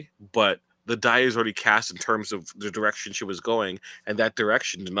disagree, but the die is already cast in terms of the direction she was going, and that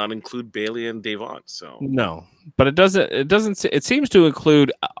direction did not include Bailey and Devon. So no, but it doesn't. It seems to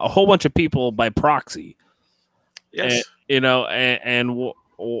include a whole bunch of people by proxy. Yes, and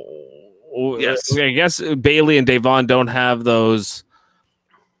yes. I guess Bailey and Devon don't have those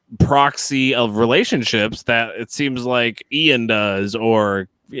proxy of relationships that it seems like Ian does, or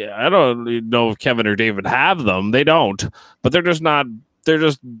I don't know if Kevin or David have them. They don't, but they're just not.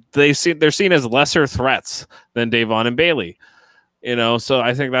 They're seen as lesser threats than Davon and Bailey. So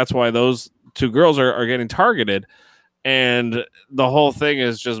I think that's why those two girls are getting targeted. And the whole thing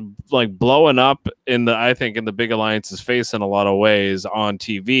is just like blowing up in the Big Alliance's face in a lot of ways on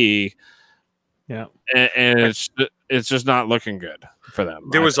TV. Yeah. And it's just not looking good for them.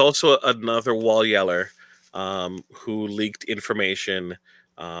 There was also another wall yeller who leaked information,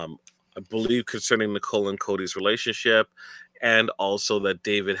 I believe, concerning Nicole and Cody's relationship, and also that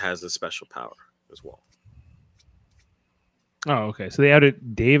David has a special power as well. Oh, okay. So they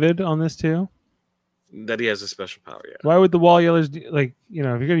outed David on this too? That he has a special power, yeah. Why would the wall yellers if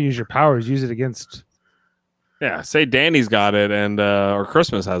you're going to use your powers, use it against... Yeah, say Danny's got it and or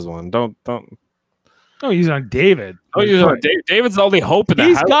Christmas has one. Don't use it on David. Don't use it on David. David's the only hope in the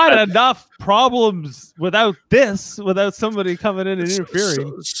house. He's got enough problems without somebody coming in and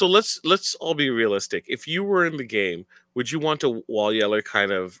interfering. So let's all be realistic. If you were in the game, would you want a wall yeller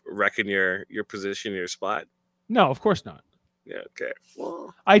kind of wrecking your position, your spot? No, of course not. Yeah, okay.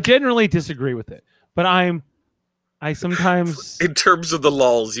 Well, I generally disagree with it, but I sometimes, in terms of the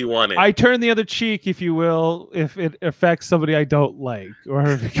lulls, you want it. I turn the other cheek, if you will, if it affects somebody I don't like or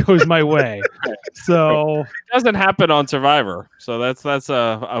if it goes my way. So it doesn't happen on Survivor, so that's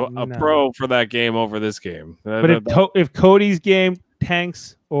a No. pro for that game over this game. But if Cody's game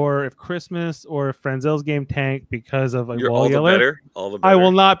tanks, or if Christmas or if Frenzel's game tank because of a You're wall all the yeller, better. All the better. I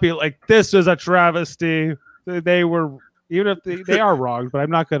will not be like, this is a travesty. They were, even if they are wrong, but I'm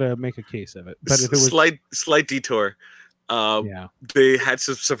not going to make a case of it. But if it was slight detour, yeah, they had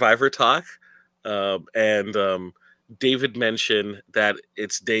some Survivor talk, and David mentioned that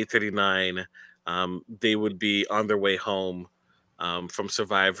it's day 39. They would be on their way home from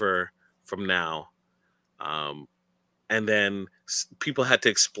Survivor from now, and then people had to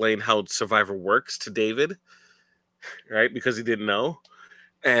explain how Survivor works to David, right? Because he didn't know,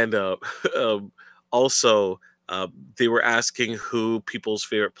 and also. They were asking who people's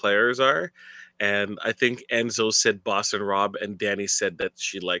favorite players are, and I think Enzo said Boston Rob, and Danny said that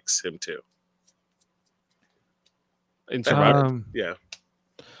she likes him too. In Survivor, yeah,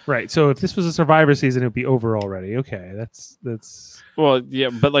 right. So if this was a Survivor season, it'd be over already. Okay, that's well, yeah,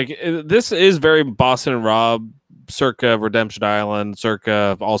 but like this is very Boston Rob, circa Redemption Island,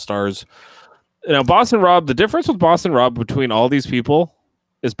 circa All Stars. Boston Rob. The difference with Boston Rob between all these people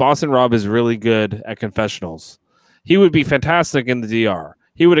is Boston Rob is really good at confessionals. He would be fantastic in the DR.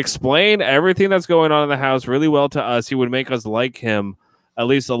 He would explain everything that's going on in the house really well to us. He would make us like him at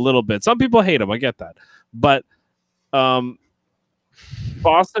least a little bit. Some people hate him. I get that. But Boston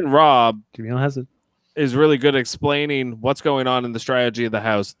Rob Jamil has it. is really good at explaining what's going on in the strategy of the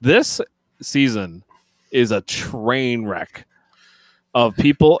house. This season is a train wreck of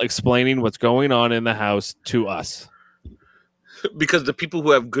people explaining what's going on in the house to us. Because the people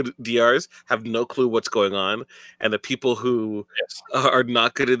who have good DRs have no clue what's going on, and the people who are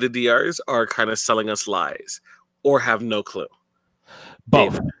not good at the DRs are kind of selling us lies or have no clue.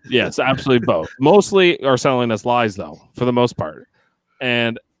 Both. Yes, absolutely both. Mostly are selling us lies, though, for the most part.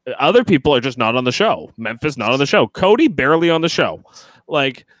 And other people are just not on the show. Memphis not on the show. Cody barely on the show.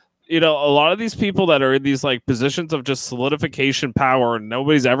 Like, a lot of these people that are in these like positions of just solidification power and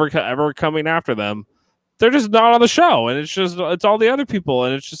nobody's ever coming after them, they're just not on the show, and it's all the other people,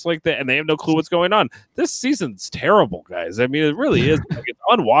 and it's just like and they have no clue what's going on. This season's terrible, guys. I mean, it really is. Like, it's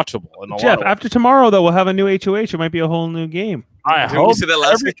unwatchable. Jeff, after tomorrow, though, we'll have a new HOH. It might be a whole new game. I Did hope. we see that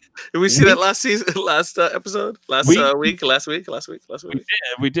last week? Did we see that last season? Last episode? Last week?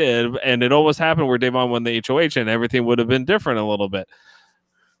 We did, and it almost happened where Davon won the HOH, and everything would have been different a little bit.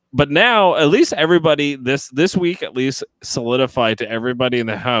 But now, at least everybody this week at least solidified to everybody in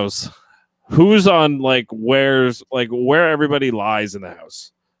the house who's on where everybody lies in the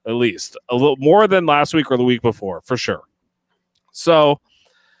house, at least a little more than last week or the week before, for sure. So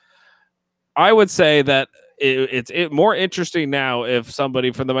I would say that it's more interesting now if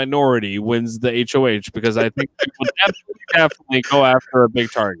somebody from the minority wins the HOH, because I think people definitely go after a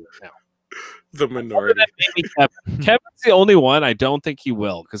big target now. The minority. Kevin's the only one. I don't think he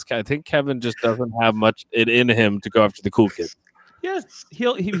will, because I think Kevin just doesn't have much in him to go after the cool kid. Yes,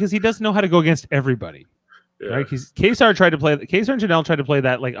 because he doesn't know how to go against everybody. Yeah. Right? Kesar and Janelle tried to play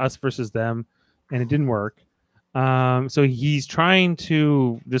that like us versus them, and it didn't work. So he's trying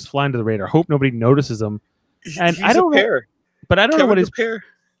to just fly under the radar, hope nobody notices him. And He's I don't a pair. know, but I don't know what his pair.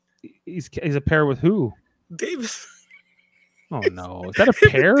 He's a pair with who? David. Oh no, is that a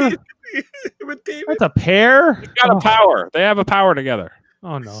pair? With David. That's a pair. They got a power. They have a power together.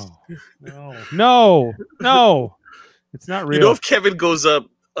 Oh no, no! It's not real. You know, if Kevin goes up,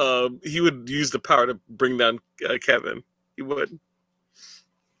 he would use the power to bring down Kevin. He would.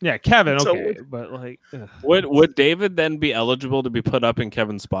 Yeah, Kevin. So Okay, but like, ugh. Would David then be eligible to be put up in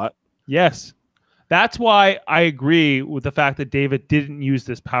Kevin's spot? Yes, that's why I agree with the fact that David didn't use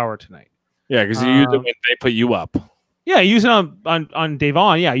this power tonight. Yeah, because you use it when they put you up. Yeah, use it on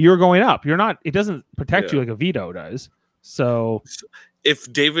Devon. Yeah, you're going up. You're not. It doesn't protect you Yeah. like a veto does. So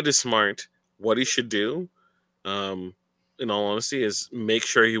If David is smart, what he should do, in all honesty, is make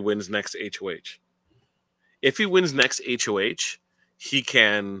sure he wins next HOH. If he wins next HOH, he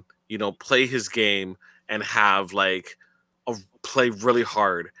can, play his game and have like play really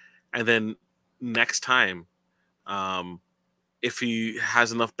hard, and then next time, if he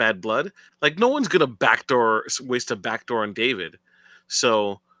has enough bad blood, like no one's gonna waste a backdoor on David.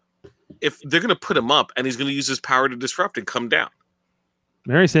 So if they're gonna put him up and he's gonna use his power to disrupt and come down.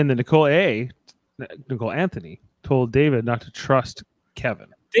 Mary's saying that Nicole Anthony told David not to trust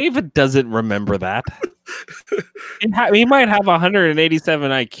Kevin. David doesn't remember that. He might have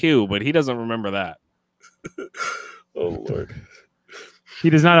 187 IQ, but he doesn't remember that. Oh Lord.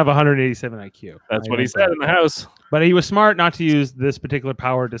 He does not have 187 IQ. That's what he said in the house. But he was smart not to use this particular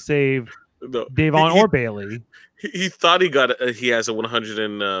power to save No, Devon or Bailey. He thought he has a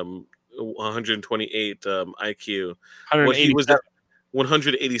 128 IQ. Well, he was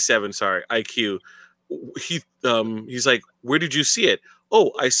 187. Sorry, IQ. He's like, where did you see it?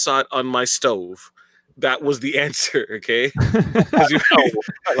 Oh, I saw it on my stove. That was the answer. Okay, I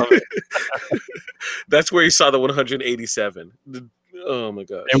love it. That's where he saw the 187. Oh my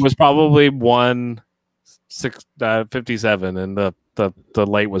gosh! It was probably 1/657, and the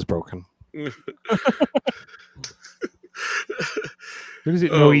light was broken. What does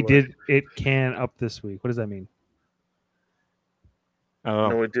it know he did? It can up this week. What does that mean? I don't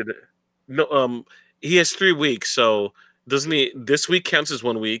know. No, it didn't. No, he has 3 weeks, so doesn't he? This week counts as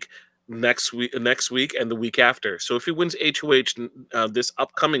 1 week. Next week, and the week after. So if he wins HOH this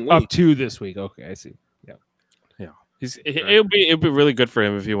upcoming week, up to this week. Okay, I see. Yeah. It'll be really good for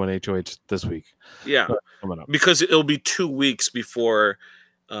him if he won HOH this week. Yeah, coming up, because it'll be 2 weeks before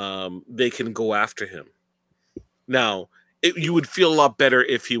they can go after him. Now, you would feel a lot better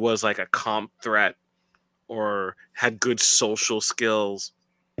if he was like a comp threat or had good social skills.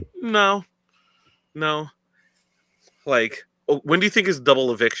 No. Like, when do you think is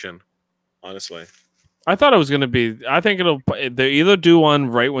double eviction? Honestly, I thought it was going to be. I think they either do one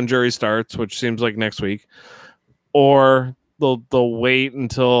right when jury starts, which seems like next week, or they'll wait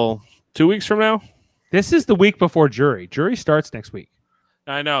until 2 weeks from now. This is the week before jury. Jury starts next week.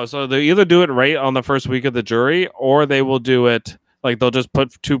 I know. So they either do it right on the first week of the jury, or they will do it like they'll just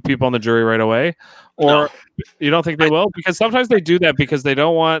put 2 people on the jury right away. Or no. You don't think they will? Because sometimes they do that because they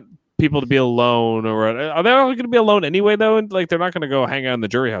don't want people to be alone. Or are they all going to be alone anyway? Though, and like they're not going to go hang out in the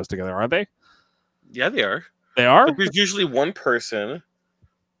jury house together, are they? Yeah, they are. They are. But there's usually one person,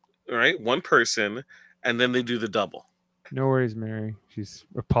 right? One person, and then they do the double. No worries, Mary. She's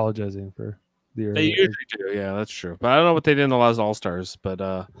apologizing for the. They usually do. Yeah, that's true. But I don't know what they did in the last All Stars,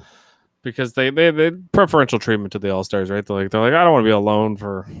 but because they preferential treatment to the All Stars, right? They're like I don't want to be alone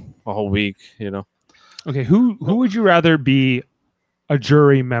for a whole week, Okay, who would you rather be a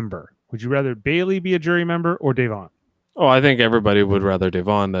jury member? Would you rather Bailey be a jury member or Devon? Oh, I think everybody would rather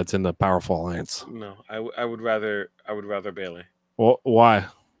Devon. That's in the Powerful Alliance. No, I would rather Bailey. Well, why?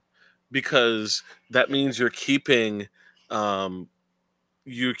 Because that means you're keeping Bailey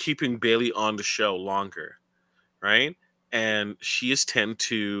on the show longer, right? And she is tend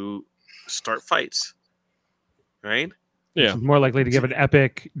to start fights, right? Yeah, She's more likely to give an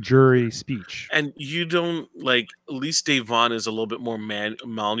epic jury speech. And you don't at least Devon is a little bit more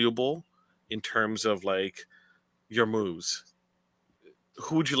malleable in terms of like your moves.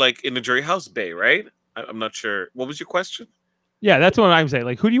 Who would you like in the jury house? Bay, right? I'm not sure. What was your question? Yeah, that's what I'm saying.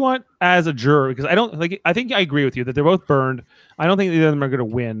 Like, who do you want as a juror? Because I think I agree with you that they're both burned. I don't think either of them are going to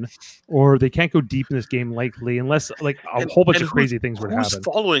win, or they can't go deep in this game likely unless like a whole bunch of crazy things would happen. Who's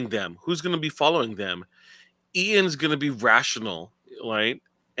following them? Who's going to be following them? Ian's going to be rational, right?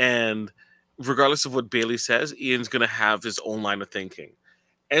 And regardless of what Bailey says, Ian's going to have his own line of thinking.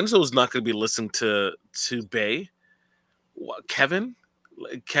 Enzo's not going to be listening to Bay. Kevin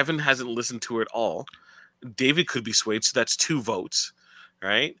hasn't listened to her at all. David could be swayed, so that's 2 votes,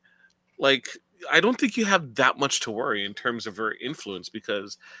 right? Like, I don't think you have that much to worry in terms of her influence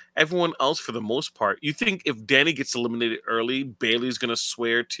because everyone else, for the most part, you think if Danny gets eliminated early, Bailey's going to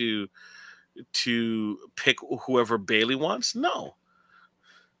swear to pick whoever Bailey wants? No.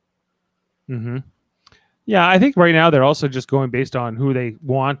 Mm-hmm. Yeah, I think right now they're also just going based on who they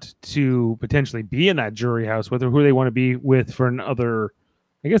want to potentially be in that jury house, whether who they want to be with for another,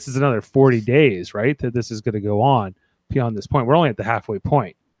 I guess it's another 40 days, right? That this is going to go on beyond this point. We're only at the halfway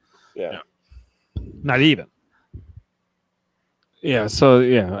point. Yeah. Not even. Yeah. So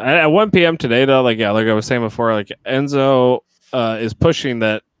yeah, at 1 p.m. today, though, like I was saying before, like Enzo is pushing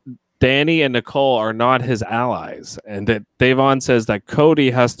that Danny and Nicole are not his allies, and that Devon says that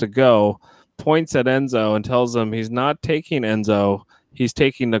Cody has to go. Points at Enzo and tells him he's not taking Enzo, he's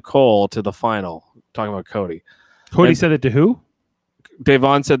taking Nicole to the final. Talking about Cody. Cody said it to who?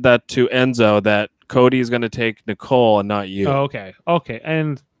 Devon said that to Enzo, that Cody is going to take Nicole and not you. Oh, okay. Okay.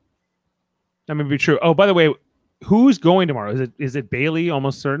 And that may be true. Oh, by the way, who's going tomorrow? Is it Bailey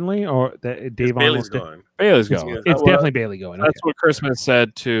almost certainly, or that Devon? Bailey's going. Bailey's going. It's definitely Bailey going. That's what Christmas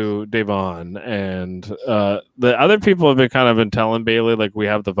said to Devon, and the other people have been telling Bailey like we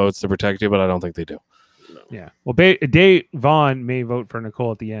have the votes to protect you, but I don't think they do. Yeah. Well, Devon may vote for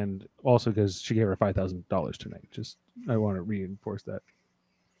Nicole at the end, also because she gave her $5,000 tonight. Just I want to reinforce that.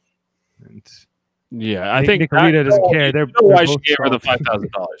 And yeah, I think Nicolita doesn't care. They're why she both gave her the salty.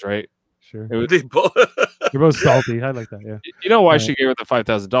 $5,000, right? Sure. They both. They're both salty. I like that. Yeah. You know why Right. she gave her the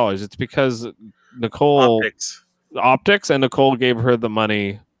 $5,000? It's because Nicole optics and Nicole gave her the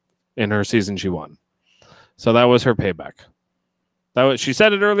money in her season she won. So that was her payback. She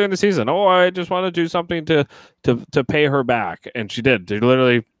said it earlier in the season. Oh, I just want to do something to pay her back, and she did. They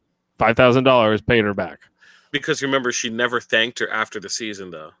literally $5,000 paid her back. Because remember, she never thanked her after the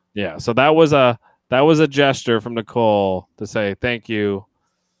season, though. Yeah, so that was a gesture from Nicole to say thank you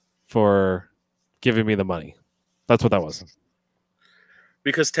for giving me the money. That's what that was.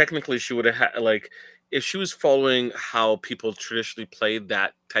 Because technically, she would have had if she was following how people traditionally played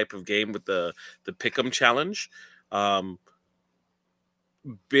that type of game with the pick'em challenge.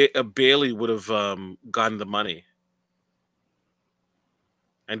 Bailey would have gotten the money,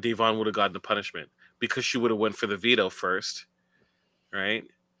 and Devon would have gotten the punishment because she would have went for the veto first, right?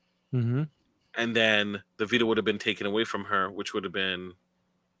 Mm-hmm. And then the veto would have been taken away from her, which would have been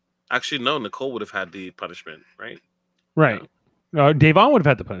actually no. Nicole would have had the punishment, right? Right. No, Devon would have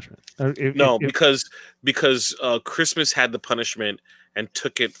had the punishment. Because Christmas had the punishment and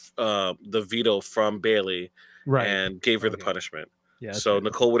took it the veto from Bailey, right, and gave her the punishment. Yeah. So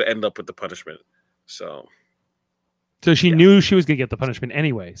Nicole would end up with the punishment. So she knew she was going to get the punishment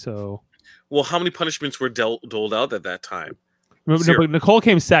anyway. So, well, how many punishments were doled out at that time? no, but Nicole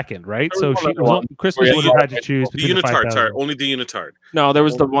came second, right? So Christmas would have had to choose The between the unitard, 5,000. sorry, only the unitard. No, there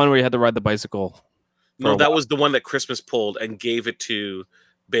was the one where you had to ride the bicycle. No, that was the one that Christmas pulled and gave it to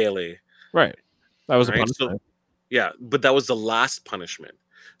Bailey. Right. That was a Right, punishment. so yeah, but that was the last punishment.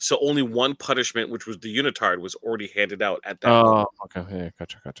 So only one punishment, which was the unitard, was already handed out at that moment. Okay. Yeah,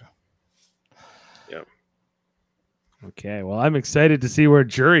 gotcha. Yeah. Okay. Well, I'm excited to see where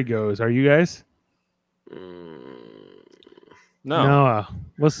jury goes. Are you guys? No.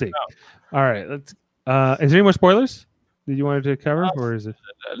 We'll see. All right. Let's. Is there any more spoilers? Did you want to cover, or is it?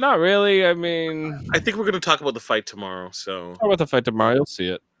 Not really. I mean, I think we're going to talk about the fight tomorrow. So talk about the fight tomorrow. You'll see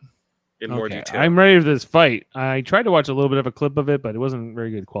it. in more Okay, detail. I'm ready for this fight. I tried to watch a little bit of a clip of it, but it wasn't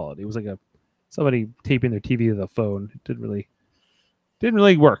very good quality. It was like somebody taping their TV to the phone. It didn't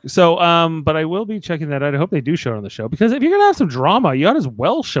really work. So, but I will be checking that out. I hope they do show it on the show, because if you're gonna have some drama, you ought as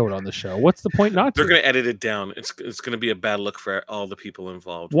well show it on the show. What's the point not to? They're going to edit it down. It's going to be a bad look for all the people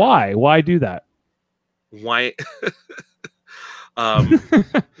involved. Why? Why do that? Why?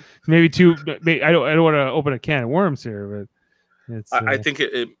 Maybe too. I don't want to open a can of worms here, but it's. I think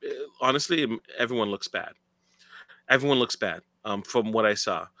it honestly, everyone looks bad. Everyone looks bad. From what I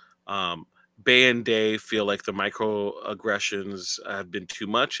saw, Bay and Day feel like the microaggressions have been too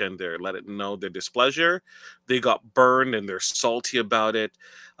much, and they're letting know their displeasure. They got burned, and they're salty about it.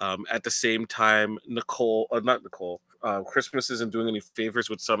 At the same time, Christmas isn't doing any favors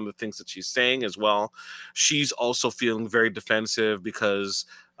with some of the things that she's saying as well. She's also feeling very defensive because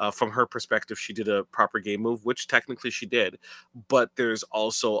from her perspective, she did a proper game move, which technically she did. But there's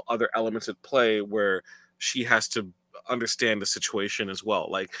also other elements at play where she has to understand the situation as well.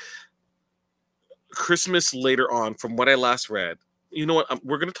 Like Christmas later on, from what I last read, you know what?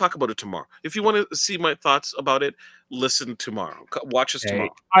 We're going to talk about it tomorrow. If you want to see my thoughts about it, listen tomorrow. Watch us tomorrow.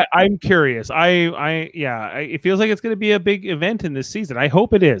 I'm curious. It feels like it's going to be a big event in this season. I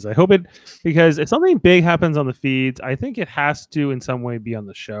hope it is. I hope it, because if something big happens on the feeds, I think it has to in some way be on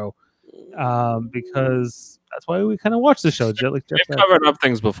the show, because that's why we kind of watch the show. They've covered up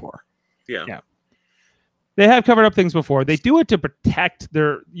things before. Yeah. They have covered up things before. They do it to protect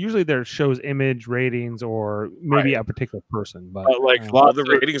usually their show's image, ratings, or maybe a particular person. But like all the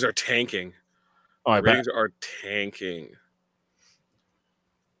ratings are tanking. Oh, I bet. Ratings are tanking.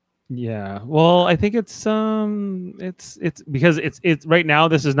 Yeah. Well, I think it's because it's right now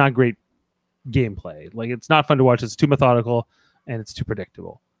this is not great gameplay. Like it's not fun to watch. It's too methodical and it's too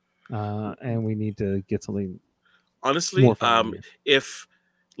predictable. And we need to get something Honestly, more fun. if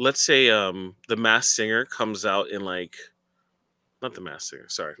let's say the Masked Singer comes out in like not the Masked Singer,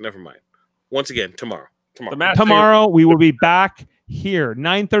 sorry, never mind. Once again, tomorrow. Tomorrow we will be back here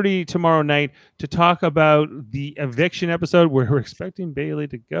 9:30 tomorrow night to talk about the eviction episode where we're expecting Bailey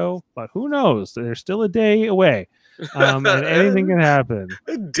to go, but who knows? There's still a day away. And anything can happen.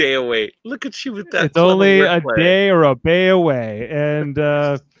 A day away. Look at you with that. It's only a day or a bay away, and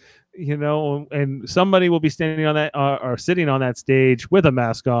you know, and somebody will be standing on that or sitting on that stage with a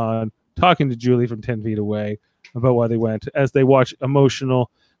mask on, talking to Julie from 10 feet away about why they went as they watch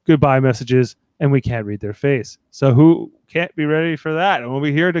emotional goodbye messages, and we can't read their face. So who can't be ready for that? And we'll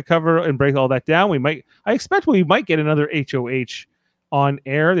be here to cover and break all that down. I expect we might get another HOH on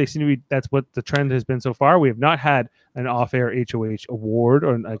air. They seem to be, that's what the trend has been so far. We have not had an off-air HOH award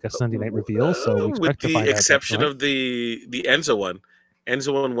or like a Sunday night reveal. So we expect with the exception of the Enzo one.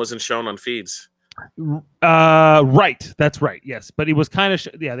 Enzo one wasn't shown on feeds. Right. That's right. Yes. But it was kind of,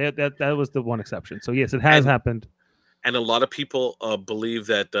 that was the one exception. So yes, it has happened. And a lot of people believe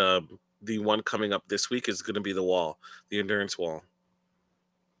that the one coming up this week is going to be the endurance wall.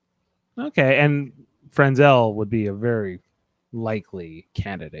 Okay. And Frenzel would be a very likely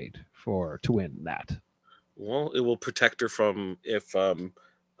candidate to win that. Well, it will protect her from if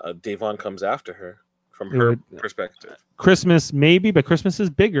Davon comes after her from her perspective. Christmas maybe, but Christmas is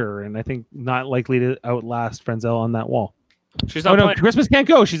bigger and I think not likely to outlast Frenzel on that wall. She's not playing. Christmas can't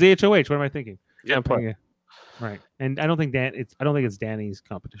go. She's HOH. What am I thinking? Yeah, right. And I don't think it's Danny's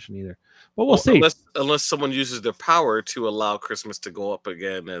competition either. But we'll see. Unless someone uses their power to allow Christmas to go up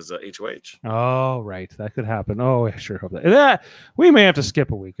again as a HOH. Oh, right. That could happen. Oh, I sure hope that. We may have to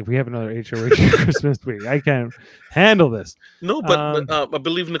skip a week if we have another HOH Christmas week. I can't handle this. No, but I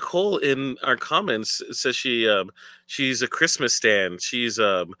believe Nicole in our comments says she's a Christmas stan. She's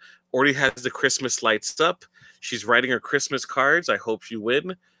already has the Christmas lights up. She's writing her Christmas cards. I hope you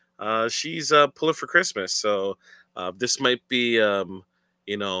win. She's pulling for Christmas, so this might be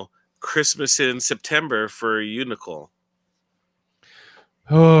Christmas in September for you, Nicole.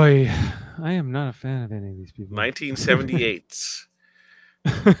 Oh, I am not a fan of any of these people. 1978.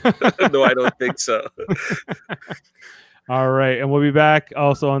 No, I don't think so. All right, and we'll be back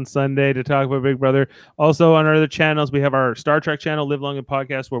also on Sunday to talk about Big Brother. Also on our other channels, we have our Star Trek channel, Live Long and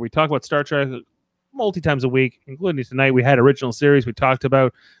Podcast, where we talk about Star Trek multi-times a week, including tonight. We had original series. We talked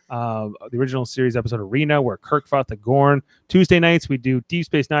about the original series episode Arena, where Kirk fought the Gorn. Tuesday nights, we do Deep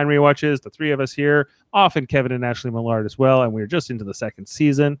Space Nine rewatches, the three of us here, often Kevin and Ashley Millard as well, and we're just into the second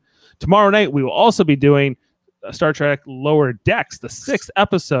season. Tomorrow night, we will also be doing Star Trek Lower Decks, the 6th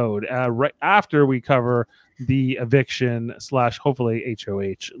episode, right after we cover the eviction / hopefully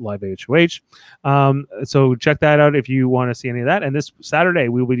HOH, live HOH. So check that out if you want to see any of that. And this Saturday,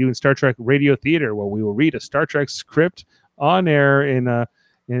 we will be doing Star Trek Radio Theater, where we will read a Star Trek script on air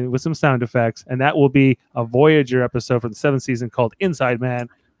with some sound effects. And that will be a Voyager episode from the 7th season called Inside Man,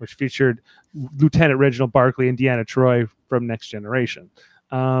 which featured Lieutenant Reginald Barclay and Deanna Troi from Next Generation.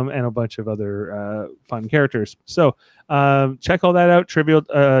 And a bunch of other fun characters. So check all that out. Trivial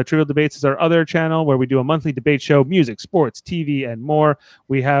Debates is our other channel where we do a monthly debate show, music, sports, TV, and more.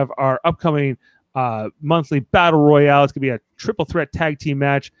 We have our upcoming monthly Battle Royale. It's going to be a triple threat tag team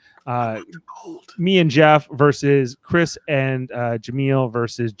match. Me and Jeff versus Chris and Jameel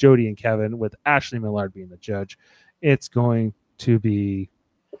versus Jody and Kevin, with Ashley Millard being the judge. It's going to be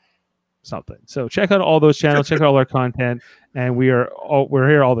something. So check out all those channels, check out all our content, and we're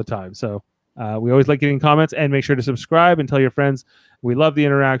here all the time. So we always like getting comments, and make sure to subscribe and tell your friends. We love the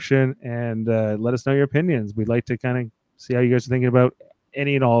interaction, and let us know your opinions. We'd like to kind of see how you guys are thinking about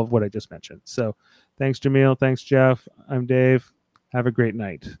any and all of what I just mentioned. So thanks, Jameel. Thanks, Jeff. I'm Dave. Have a great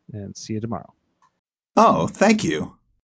night, and see you tomorrow. Oh, thank you.